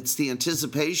position. It's the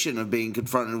anticipation of being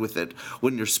confronted with it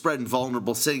when you're spread and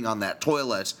vulnerable sitting on that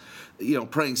toilet,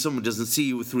 praying someone doesn't see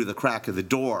you through the crack of the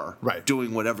door, right,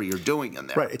 doing whatever you're doing in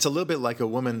there. Right. It's a little bit like a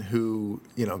woman who,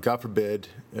 God forbid,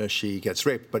 she gets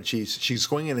raped, but she's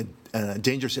going in a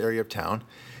dangerous area of town,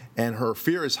 and her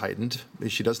fear is heightened.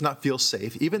 She does not feel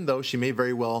safe, even though she may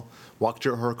very well walk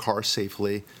to her car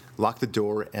safely, lock the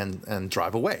door, and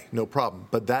drive away, no problem.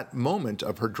 But that moment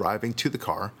of her driving to the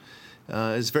car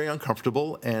is very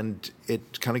uncomfortable, and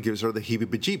it kind of gives her the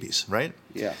heebie-jeebies, right?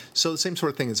 Yeah. So the same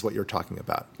sort of thing is what you're talking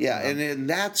about. Yeah, and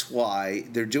that's why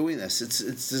they're doing this. It's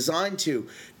designed to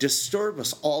disturb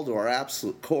us all to our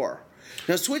absolute core.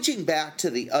 Now, switching back to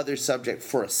the other subject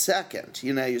for a second,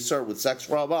 you start with sex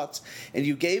robots, and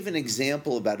you gave an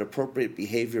example about appropriate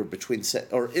behavior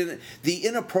the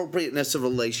inappropriateness of a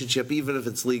relationship, even if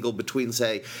it's legal, between,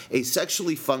 say, a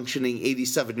sexually functioning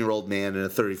 87-year-old man and a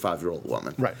 35-year-old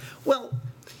woman. Right. Well,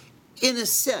 in a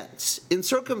sense, in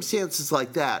circumstances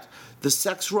like that, the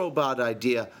sex robot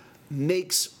idea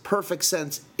makes perfect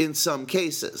sense in some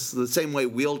cases, the same way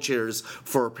wheelchairs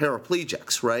for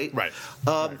paraplegics, right? Right.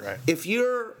 Right. If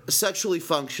you're sexually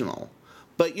functional,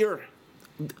 but you're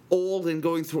old and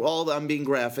going through I'm being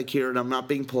graphic here and I'm not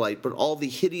being polite, but all the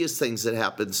hideous things that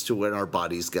happens to when our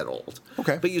bodies get old.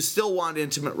 Okay. But you still want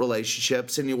intimate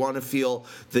relationships and you want to feel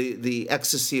the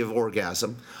ecstasy of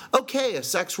orgasm. Okay, a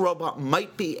sex robot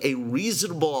might be a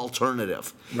reasonable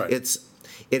alternative. Right.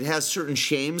 It has certain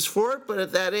shames for it, but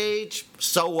at that age,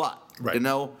 so what? Right. You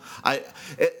know,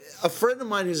 a friend of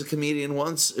mine who's a comedian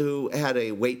once who had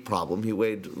a weight problem. He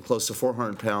weighed close to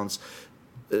 400 pounds.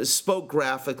 Spoke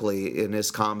graphically in his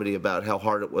comedy about how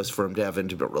hard it was for him to have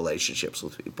intimate relationships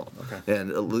with people, and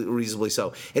reasonably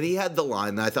so. And he had the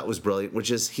line that I thought was brilliant,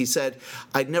 which is he said,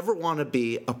 "I'd never want to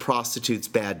be a prostitute's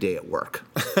bad day at work,"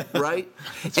 right?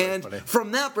 And funny.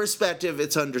 from that perspective,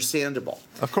 it's understandable.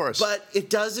 Of course. But it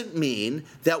doesn't mean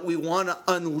that we want to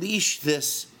unleash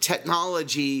this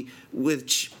technology,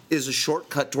 which is a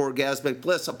shortcut to orgasmic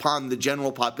bliss, upon the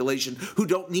general population who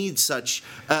don't need such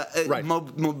Right.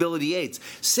 mobility aids.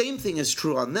 Same thing is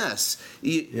true on this.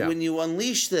 When you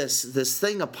unleash this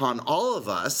thing upon all of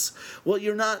us, well,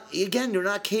 you're not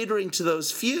catering to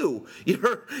those few.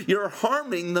 You're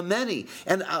harming the many.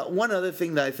 And one other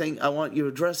thing that I think I want you to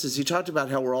address is you talked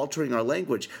about how we're altering our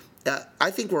language.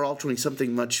 I think we're altering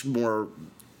something much more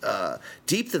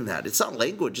deep than that. It's not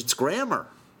language; it's grammar.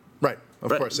 Right, of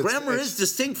course. Grammar is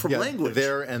distinct from language.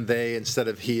 There and they instead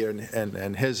of he and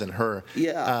his and her.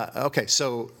 Yeah. Okay,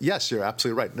 so yes, you're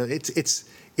absolutely right. No,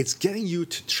 it's getting you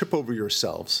to trip over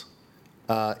yourselves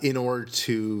in order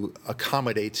to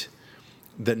accommodate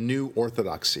the new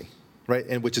orthodoxy, right?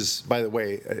 And which is, by the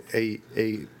way,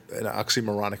 an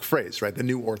oxymoronic phrase, right? The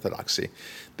new orthodoxy.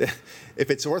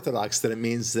 If it's orthodox, then it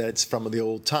means that it's from the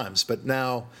old times. But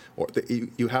now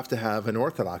you have to have an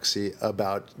orthodoxy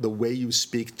about the way you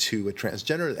speak to a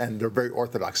transgender, and they're very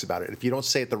orthodox about it. If you don't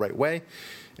say it the right way,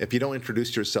 if you don't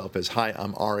introduce yourself as, "Hi,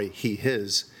 I'm Ari, he,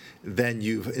 his," then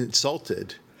you've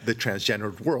insulted the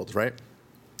transgendered world, right?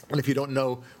 And if you don't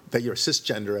know that you're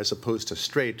cisgender as opposed to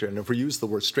straight, and if we use the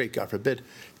word straight, God forbid,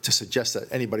 to suggest that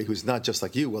anybody who's not just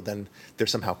like you, well, then they're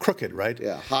somehow crooked, right?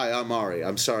 Yeah. "Hi, I'm Ari.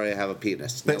 I'm sorry I have a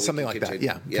penis." Now Something like continue.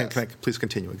 that, yeah. Yes. Can I please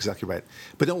continue? Exactly right.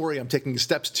 But don't worry, I'm taking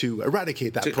steps to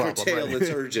eradicate that To problem. curtail right? its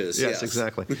urges, yes.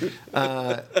 Exactly.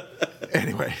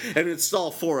 Anyway. And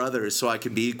install 4 others so I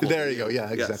can be equal. There to you go.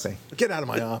 Yeah, Yes. exactly. Get out of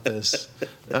my office.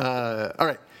 All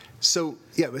right. So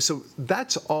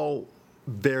that's all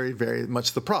very, very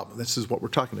much the problem. This is what we're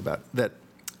talking about. That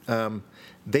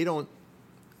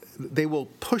they will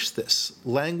push this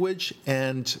language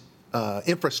and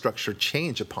infrastructure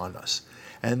change upon us,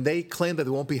 and they claim that they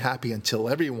won't be happy until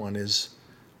everyone is,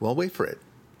 well, wait for it,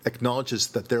 acknowledges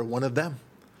that they're one of them.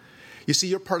 You see,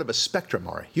 you're part of a spectrum,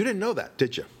 Ari. You didn't know that,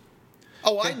 did you?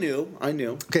 Oh, I knew.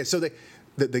 Okay, so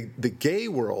the gay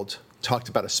world talked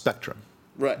about a spectrum,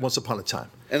 Right. once upon a time.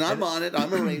 And I'm on it.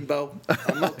 I'm a rainbow.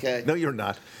 I'm okay. No, you're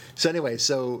not. So anyway, and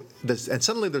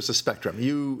suddenly there's a spectrum.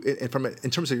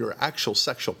 In terms of your actual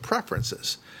sexual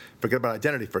preferences, forget about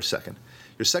identity for a second.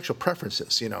 Your sexual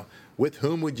preferences, with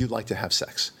whom would you like to have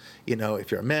sex?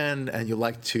 If you're a man and you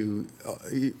like to,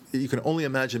 you can only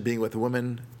imagine being with a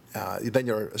woman, then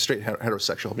you're a straight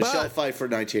heterosexual. Michelle Pfeiffer,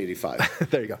 1985.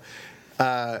 There you go.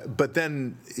 But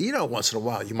then, once in a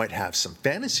while, you might have some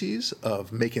fantasies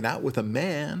of making out with a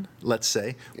man, let's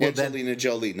say. Well, Angelina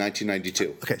Jolie,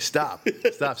 1992. Okay, stop.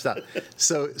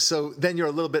 So then you're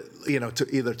a little bit,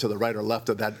 either to the right or left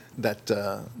of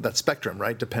that spectrum,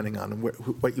 right? Depending on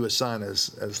what you assign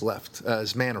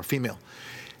as man or female,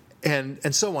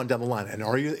 and so on down the line. And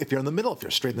if you're in the middle, if you're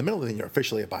straight in the middle, then you're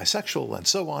officially a bisexual, and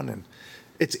so on.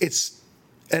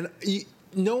 And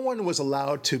no one was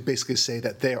allowed to basically say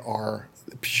that they are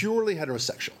purely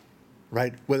heterosexual,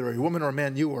 right? Whether you're a woman or a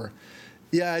man, you're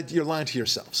lying to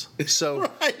yourselves. So,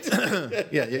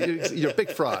 Right. you're a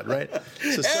big fraud, right?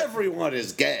 Everyone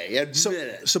is gay. Admit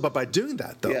it. But by doing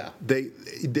that, though,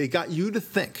 they got you to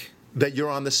think that you're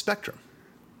on the spectrum,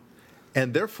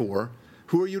 and therefore,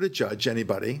 who are you to judge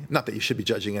anybody? Not that you should be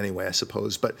judging anyway, I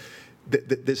suppose, but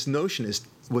this notion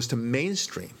was to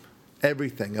mainstream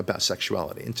everything about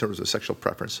sexuality in terms of sexual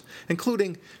preference,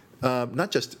 including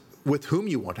not just with whom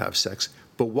you want to have sex,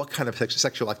 but what kind of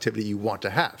sexual activity you want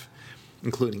to have,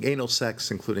 including anal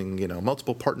sex, including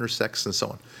multiple partner sex, and so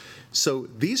on. So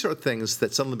these are things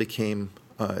that suddenly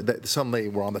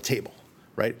were on the table,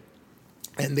 right?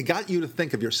 And they got you to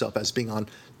think of yourself as being on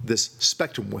this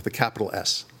spectrum with a capital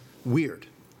S. Weird,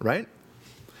 right?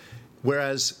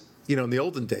 Whereas in the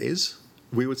olden days,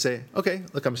 we would say, okay,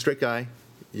 look, I'm a straight guy.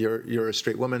 You're a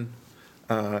straight woman,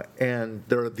 and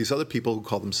there are these other people who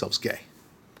call themselves gay,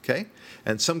 okay?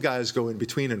 And some guys go in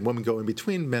between, and women go in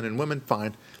between, men and women,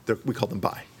 fine. We call them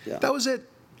bi. Yeah. That was it,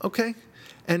 okay?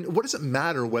 And what does it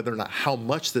matter whether or not how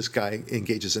much this guy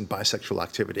engages in bisexual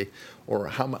activity, or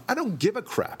how much? I don't give a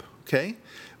crap, okay?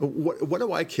 What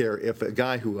do I care if a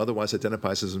guy who otherwise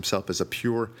identifies as himself as a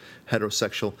pure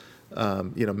heterosexual,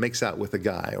 makes out with a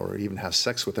guy or even has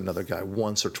sex with another guy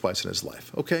once or twice in his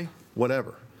life? Okay,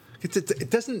 whatever. It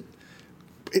doesn't.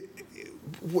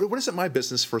 What is it my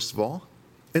business, first of all?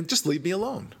 And just leave me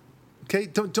alone. Okay,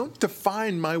 don't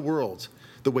define my world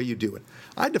the way you do it.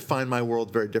 I define my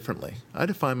world very differently. I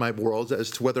define my world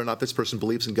as to whether or not this person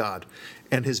believes in God,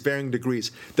 and his varying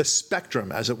degrees, the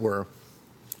spectrum, as it were,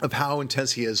 of how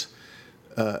intense he is,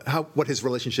 what his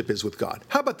relationship is with God.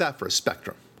 How about that for a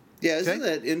spectrum? Yeah, isn't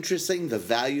Okay? that interesting, the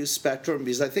value spectrum?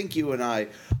 Because I think you and I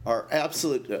are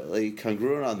absolutely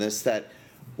congruent on this, that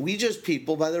we judge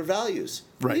people by their values.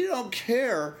 Right. We don't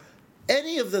care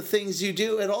any of the things you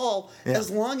do at all, Yeah. as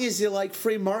long as you like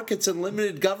free markets and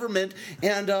limited government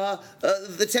and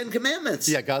the Ten Commandments.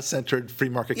 Yeah, God-centered free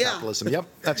market Yeah. capitalism. Yep,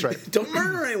 that's right. Don't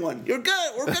murder anyone. You're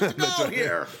good. We're good to go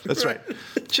here. That's right.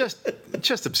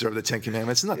 Just observe the Ten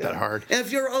Commandments. It's not that hard. And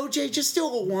if you're OJ, just do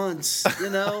it once.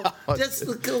 Just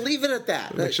leave it at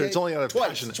that. Make sure it's only out of twice.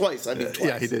 passion. Twice. I mean, twice.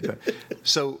 Yeah, he did.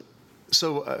 So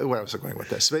where was I going with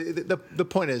this? The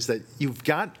point is that you've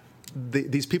got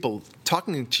these people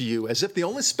talking to you as if the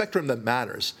only spectrum that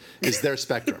matters is their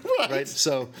spectrum, right?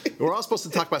 So we're all supposed to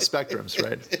talk about spectrums,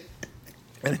 right?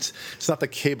 And it's not the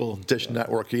cable dish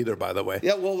network either, by the way.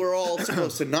 Yeah, well, we're all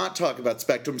supposed to not talk about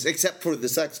spectrums except for the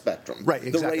sex spectrum. Right,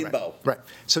 exactly. The rainbow. Right.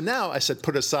 So now I said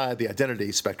put aside the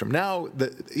identity spectrum. Now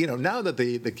that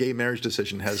the gay marriage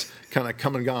decision has kind of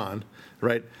come and gone,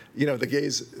 right? The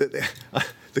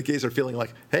gays are feeling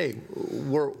like, hey,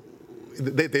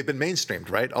 they've been mainstreamed,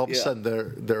 right? All of a sudden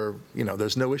they're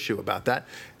there's no issue about that.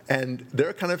 And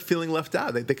they're kind of feeling left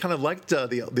out. They kind of liked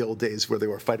the old days where they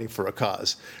were fighting for a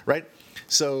cause, right?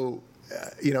 So,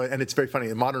 and it's very funny.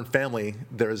 In Modern Family,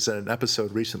 there's an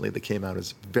episode recently that came out.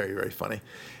 It's very, very funny.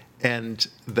 And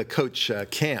the coach,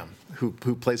 Cam, who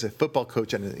plays a football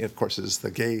coach and, of course, is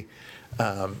the gay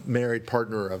married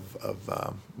partner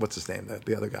of what's his name,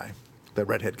 the other guy, the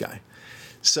redhead guy.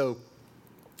 So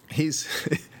he's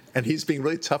being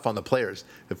really tough on the players,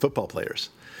 the football players.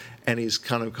 And he's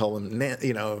kind of calling,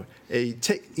 you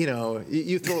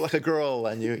throw it like a girl,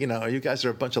 and you guys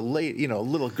are a bunch of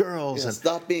little girls. Yeah, and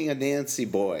stop being a Nancy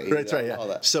boy. That's right, all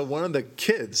yeah. that. So one of the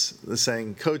kids is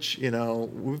saying, Coach,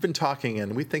 we've been talking,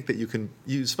 and we think that you can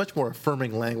use much more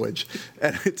affirming language,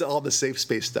 and it's all the safe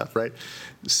space stuff, right?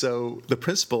 So the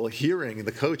principal, hearing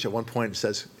the coach at one point,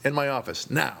 says, in my office,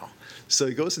 now. So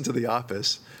he goes into the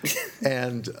office,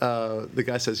 and the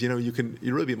guy says, you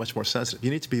really be much more sensitive. You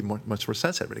need to be much more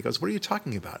sensitive. And he goes, what are you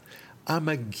talking about? I'm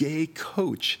a gay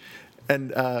coach.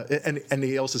 And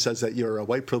he also says that you're a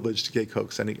white privileged gay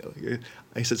coach. And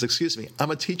he says, excuse me,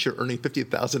 I'm a teacher earning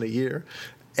 $50,000 a year,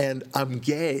 and I'm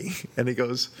gay. And he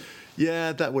goes,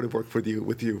 yeah, that would have worked with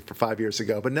you for 5 years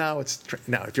ago, but now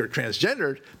now if you're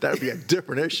transgendered, that would be a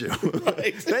different issue.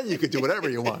 Right. Then you could do whatever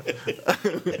you want.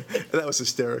 That was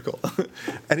hysterical,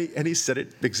 and he said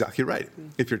it exactly right.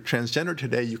 If you're transgender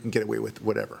today, you can get away with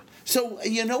whatever. So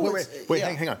Wait, yeah.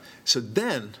 hang on. So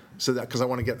because I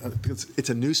want to get, it's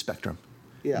a new spectrum.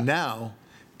 Yeah. Now,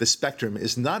 the spectrum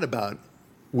is not about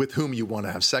with whom you want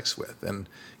to have sex with, and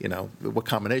what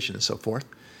combination and so forth.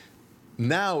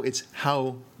 Now it's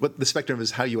what the spectrum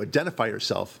is, how you identify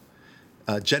yourself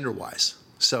gender-wise.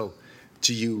 So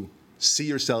do you see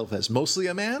yourself as mostly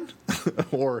a man?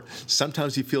 Or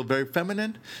sometimes you feel very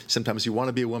feminine, sometimes you want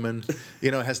to be a woman.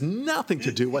 It has nothing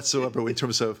to do whatsoever in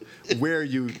terms of where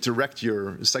you direct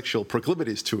your sexual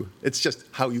proclivities to. It's just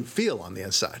how you feel on the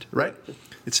inside, right?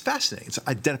 It's fascinating. It's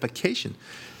identification.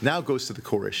 Now goes to the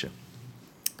core issue.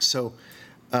 So,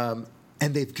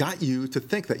 and they've got you to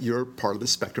think that you're part of the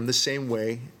spectrum the same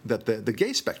way that the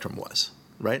gay spectrum was,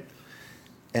 right?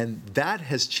 And that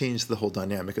has changed the whole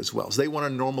dynamic as well. So they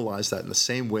want to normalize that in the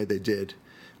same way they did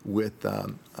with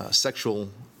sexual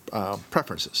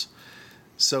preferences.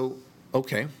 So,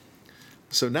 okay.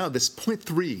 So now this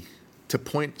 0.3 to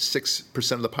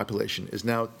 0.6% of the population is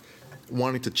now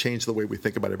wanting to change the way we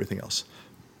think about everything else.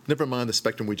 Never mind the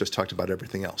spectrum we just talked about,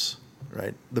 everything else,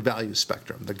 right? The value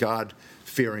spectrum, the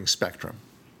God-fearing spectrum.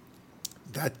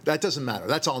 That doesn't matter.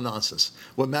 That's all nonsense.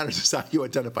 What matters is how you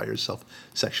identify yourself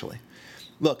sexually.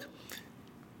 Look,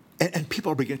 and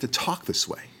people are beginning to talk this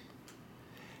way.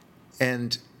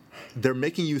 And they're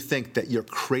making you think that you're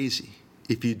crazy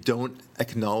if you don't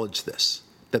acknowledge this,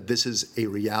 that this is a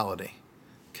reality,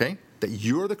 okay? That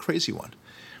you're the crazy one.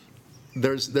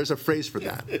 There's a phrase for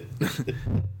that.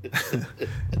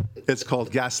 It's called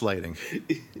gaslighting,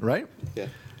 right? Yeah.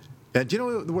 And do you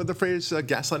know where the phrase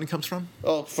gaslighting comes from?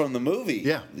 Oh, from the movie.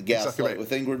 Yeah, The Gaslight exactly right. with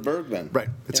Ingrid Bergman. Right.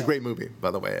 It's a Yeah. great movie,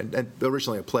 by the way, and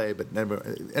originally a play, but never.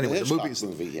 Anyway, the Hitchcock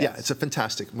movie. Yes. Yeah, it's a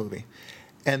fantastic movie.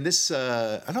 And this,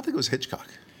 I don't think it was Hitchcock.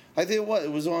 I think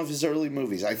it was one of his early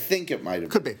movies. I think it might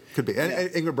have been. Could be. And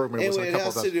Ingrid Bergman was in a Anyway, it couple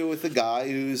has of to those. do with the guy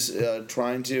who's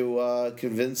trying to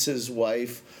convince his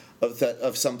wife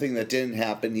of something that didn't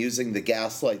happen using the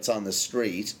gaslights on the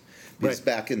street. Because Right.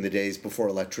 back in the days before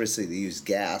electricity, they used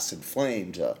gas and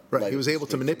flame to. Right. light He was up the able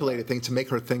to streets. manipulate a thing to make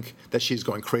her think that she's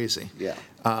going crazy. Yeah.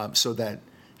 So that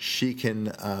she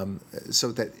can,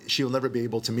 so that she will never be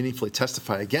able to meaningfully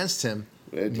testify against him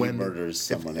If he murders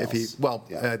someone if he, else. well,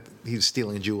 Yeah. he's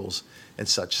stealing jewels and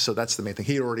such. So that's the main thing.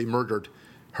 He already murdered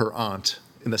her aunt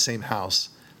in the same house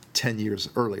 10 years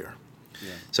earlier. Yeah.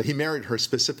 So he married her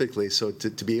specifically so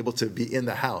to be able to be in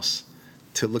the house,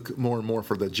 to look more and more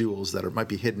for the jewels that might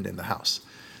be hidden in the house.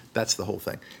 That's the whole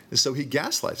thing. And so he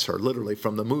gaslights her literally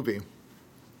from the movie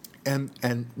and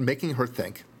making her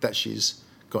think that she's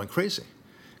going crazy,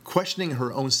 questioning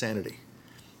her own sanity.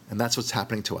 And that's what's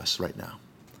happening to us right now.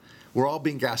 We're all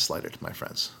being gaslighted, my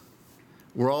friends.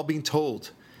 We're all being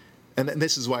told. And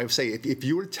this is why I say, if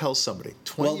you were to tell somebody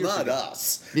 20 Well, years not ago,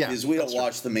 us, Yeah, because we don't that's right.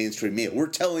 watch the mainstream media. We're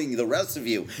telling the rest of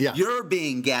you, Yeah. you're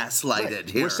being gaslighted Right.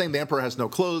 here. We're saying the emperor has no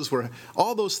clothes. We're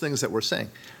all those things that we're saying.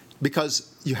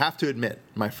 Because you have to admit,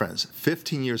 my friends,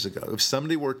 15 years ago, if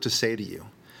somebody were to say to you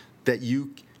that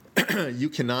you you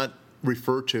cannot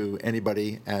refer to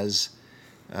anybody as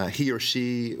he or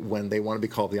she when they want to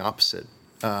be called the opposite,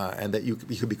 and that you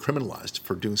could be criminalized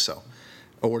for doing so,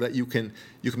 or that you can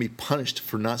be punished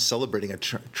for not celebrating a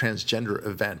transgender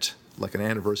event like an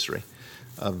anniversary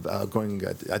of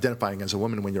identifying as a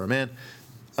woman when you're a man,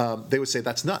 they would say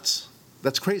that's nuts,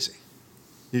 that's crazy.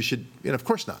 You should, of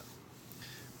course not.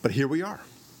 But here we are.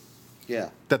 Yeah.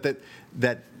 That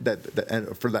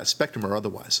and for that spectrum or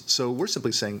otherwise. So we're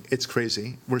simply saying it's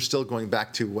crazy. We're still going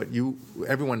back to what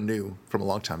everyone knew from a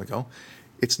long time ago.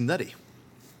 It's nutty.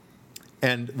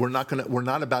 And we're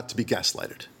not about to be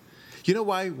gaslighted. You know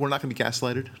why we're not going to be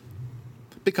gaslighted?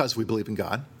 Because we believe in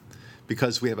God.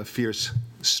 Because we have a fierce,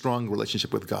 strong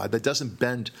relationship with God that doesn't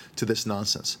bend to this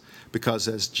nonsense. Because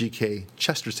as G.K.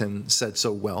 Chesterton said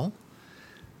so well,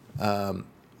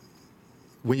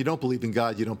 when you don't believe in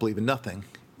God, you don't believe in nothing.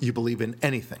 You believe in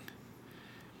anything.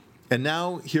 And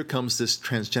now here comes this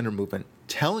transgender movement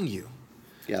telling you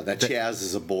Yeah, that Chaz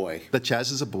is a boy. that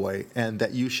Chaz is a boy and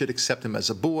that you should accept him as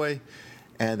a boy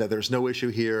and that there's no issue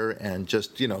here and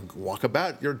just, walk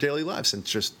about your daily lives and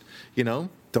just,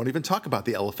 don't even talk about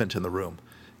the elephant in the room.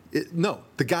 No,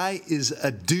 the guy is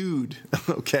a dude,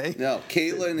 okay? No,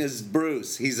 Caitlyn is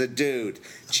Bruce. He's a dude.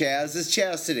 Chaz is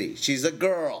Chastity. She's a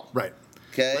girl. Right.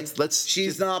 Okay? Let's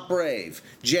She's not brave.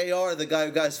 JR, the guy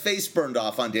who got his face burned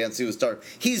off on Dancing with the Stars,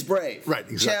 he's brave. Right,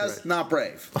 exactly Chaz, right. not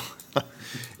brave.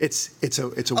 It's a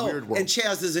weird world. And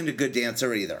Chaz isn't a good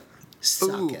dancer either.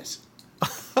 Suck Ooh. it.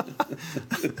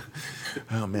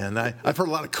 Oh man, I've heard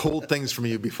a lot of cold things from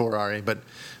you before, Ari, but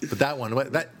that one,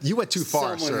 you went too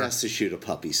far, Someone sir. has to shoot a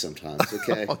puppy sometimes,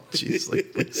 okay? Oh, jeez,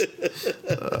 please.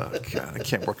 Oh, God, I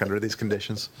can't work under these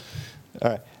conditions.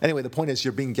 All right. Anyway, the point is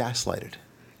you're being gaslighted.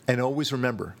 And always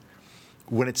remember,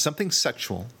 when it's something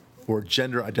sexual or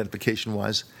gender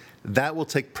identification-wise, that will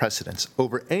take precedence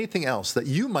over anything else that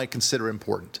you might consider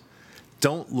important.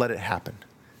 Don't let it happen.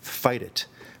 Fight it.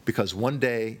 Because one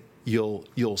day you'll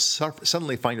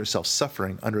suddenly find yourself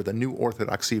suffering under the new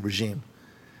orthodoxy regime.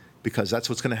 Because that's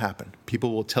what's going to happen.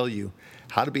 People will tell you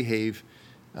how to behave,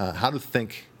 how to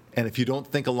think, and if you don't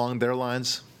think along their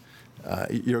lines,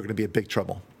 you're going to be in big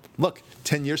trouble. Look,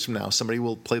 10 years from now, somebody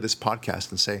will play this podcast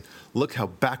and say, look how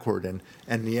backward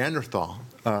and Neanderthal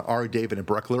Ari David and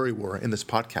Barack Lurie were in this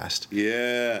podcast.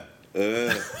 Yeah.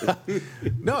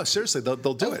 No, seriously, they'll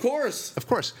do it. Of course. Of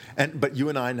course. But you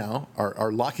and I now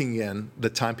are locking in the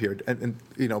time period. And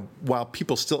while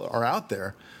people still are out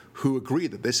there who agree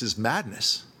that this is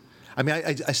madness, I mean,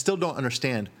 I still don't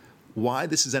understand why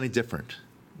this is any different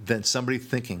than somebody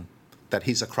thinking that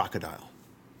he's a crocodile,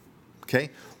 okay?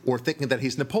 Or thinking that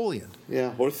he's Napoleon.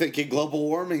 Yeah, or thinking global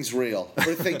warming's real.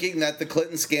 Or thinking that the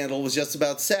Clinton scandal was just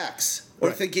about sex. Or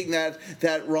Right. thinking that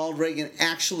Ronald Reagan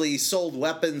actually sold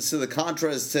weapons to the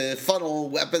Contras to funnel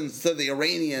weapons to the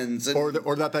Iranians. And, Or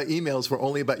that the emails were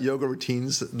only about yoga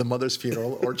routines, the mother's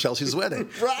funeral, or Chelsea's wedding.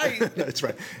 Right. That's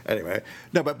right. Anyway,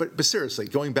 no, but seriously,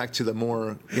 going back to the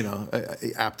more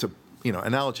apt to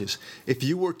analogies. If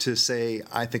you were to say,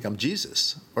 "I think I'm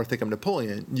Jesus" or "I think I'm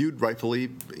Napoleon," you'd rightfully,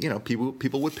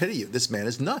 people would pity you. This man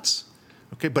is nuts.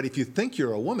 Okay, but if you think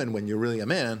you're a woman when you're really a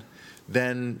man,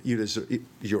 then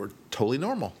you're totally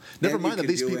normal. Never and mind you that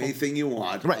can these do people. anything you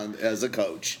want Right. as a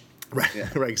coach. Right, Yeah.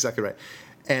 right, exactly right,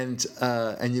 and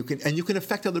you can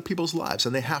affect other people's lives,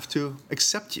 and they have to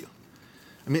accept you.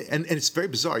 I mean, and it's very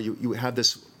bizarre. You have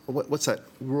this what's that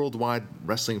Worldwide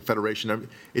Wrestling Federation?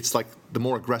 It's like the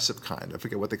more aggressive kind. I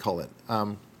forget what they call it.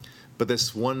 But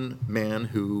this one man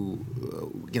who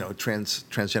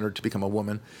transgendered to become a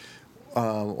woman,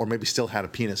 or maybe still had a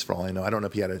penis for all I know. I don't know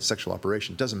if he had a sexual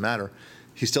operation. It doesn't matter.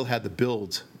 He still had the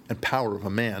build and power of a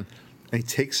man, and he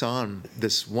takes on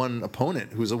this one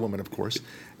opponent, who's a woman, of course,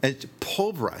 and it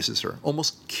pulverizes her,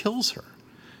 almost kills her.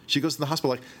 She goes to the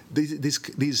hospital like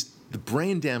the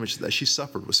brain damage that she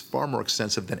suffered was far more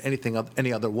extensive than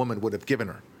any other woman would have given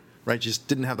her, right? She just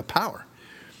didn't have the power.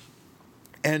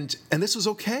 And this was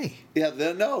okay. Yeah,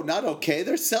 no, not okay.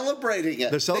 They're celebrating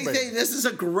it. They're celebrating. They think this is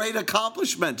a great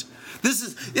accomplishment.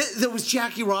 There was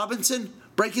Jackie Robinson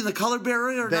breaking the color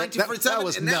barrier in 1947, that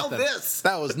was and nothing. now this.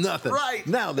 That was nothing. Right.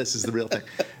 Now this is the real thing.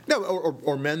 No,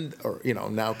 or men, or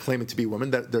now claiming to be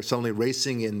women, that they're suddenly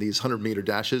racing in these 100-meter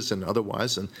dashes and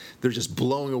otherwise, and they're just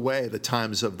blowing away the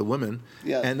times of the women.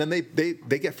 Yeah. And then they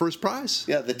get first prize.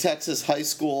 Yeah, the Texas high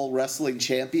school wrestling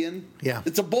champion. Yeah.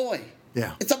 It's a boy.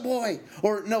 Yeah. It's a boy.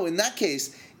 Or no, in that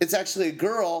case, it's actually a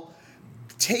girl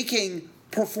taking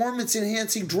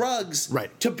performance-enhancing drugs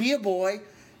Right. to be a boy.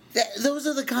 Those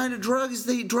are the kind of drugs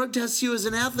they drug test you as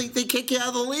an athlete. They kick you out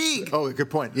of the league. Oh, good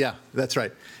point. Yeah, that's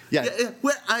right. Yeah.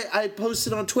 I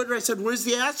posted on Twitter. I said, "Where's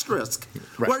the asterisk?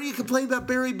 Right. Why are you complaining about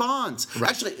Barry Bonds?" Right.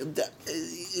 Actually,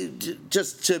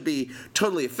 just to be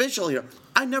totally official here,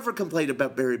 I never complained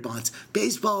about Barry Bonds.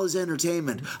 Baseball is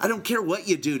entertainment. I don't care what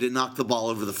you do to knock the ball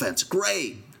over the fence.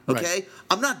 Great. Okay? Right.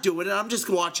 I'm not doing it. I'm just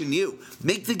watching you.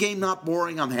 Make the game not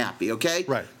boring. I'm happy. Okay?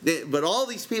 Right. But all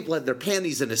these people had their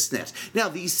panties in a snit. Now,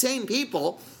 these same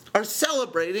people are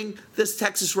celebrating this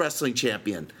Texas wrestling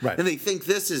champion. Right. And they think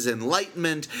this is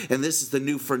enlightenment and this is the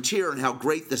new frontier and how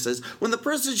great this is, when the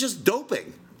person's just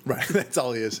doping. Right. That's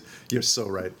all he is. You're so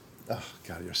right. Oh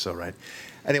God, you're so right.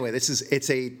 Anyway, it's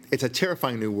a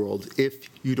terrifying new world if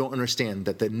you don't understand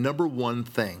that the number one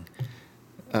thing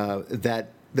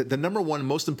the number one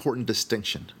most important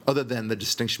distinction, other than the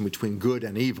distinction between good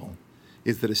and evil,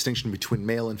 is the distinction between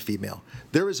male and female.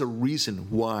 There is a reason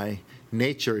why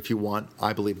nature, if you want,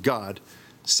 I believe God,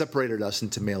 separated us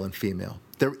into male and female.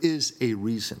 There is a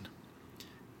reason.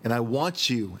 And I want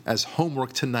you, as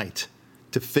homework tonight,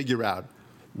 to figure out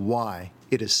why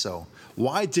it is so.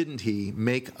 Why didn't he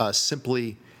make us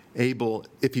simply able,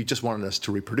 if he just wanted us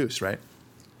to reproduce, right?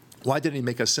 Why didn't he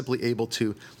make us simply able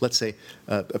to, let's say,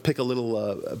 pick a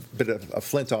little bit of a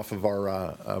flint off of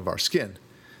our skin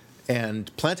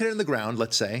and plant it in the ground,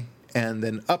 let's say, and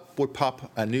then up would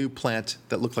pop a new plant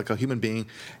that looked like a human being,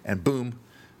 and boom,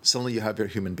 suddenly you have your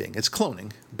human being. It's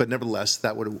cloning, but nevertheless,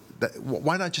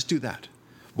 why not just do that?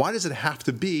 Why does it have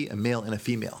to be a male and a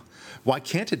female? Why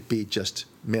can't it be just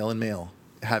male and male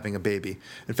having a baby?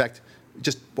 In fact,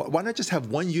 why not just have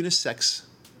one unisex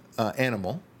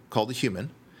animal called a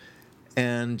human,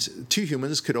 and two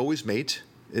humans could always mate?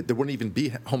 There wouldn't even be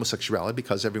homosexuality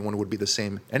because everyone would be the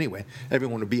same anyway.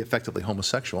 Everyone would be effectively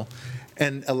homosexual,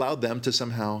 and allow them to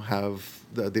somehow have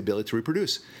the ability to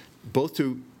reproduce, both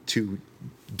to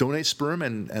donate sperm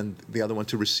and the other one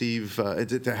to receive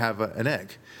to have an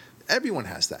egg. Everyone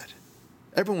has that.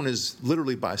 Everyone is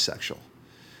literally bisexual,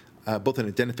 both in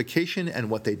identification and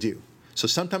what they do. So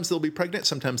sometimes they'll be pregnant,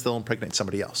 sometimes they'll impregnate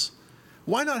somebody else.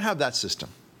 Why not have that system?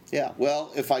 Yeah,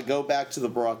 well, if I go back to the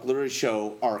Barack Lurie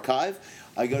Show archive,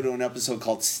 I go to an episode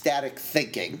called Static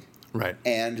Thinking. Right.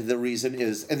 And the reason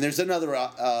is, and there's another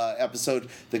episode,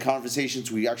 the conversations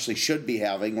we actually should be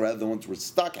having rather than ones we're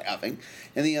stuck having.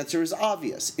 And the answer is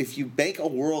obvious. If you make a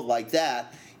world like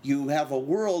that, you have a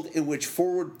world in which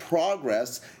forward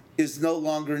progress is no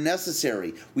longer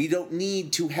necessary. We don't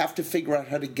need to have to figure out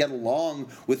how to get along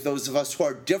with those of us who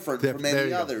are different from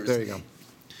any others. There you go.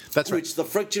 That's right. Which the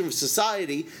friction of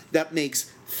society that makes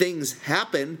things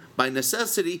happen by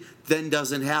necessity then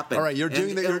doesn't happen. All right, you're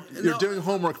doing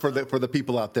homework for the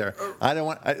people out there. I don't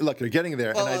want. Look, you're getting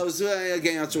there. Well, I was going to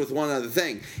answer with one other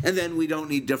thing, and then we don't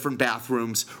need different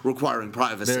bathrooms requiring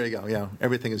privacy. There you go. Yeah,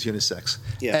 everything is unisex.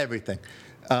 Yeah. Everything.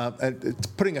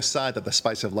 Putting aside that the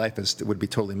spice of life would be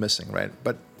totally missing, right?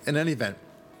 But in any event,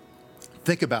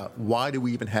 think about why do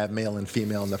we even have male and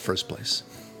female in the first place?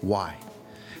 Why?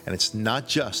 And it's not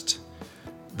just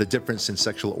the difference in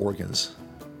sexual organs.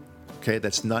 Okay,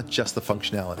 that's not just the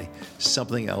functionality.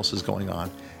 Something else is going on.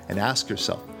 And ask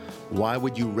yourself, why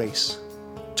would you race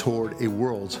toward a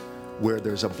world where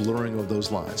there's a blurring of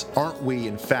those lines? Aren't we,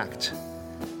 in fact,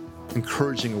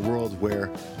 encouraging a world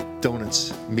where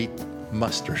donuts meet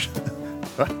mustard?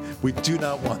 We do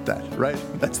not want that, right?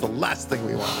 That's the last thing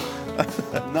we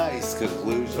want. Nice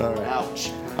conclusion. All right.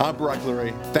 Ouch. I'm Barack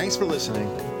Lurie. Thanks for listening,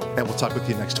 and we'll talk with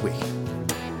you next week.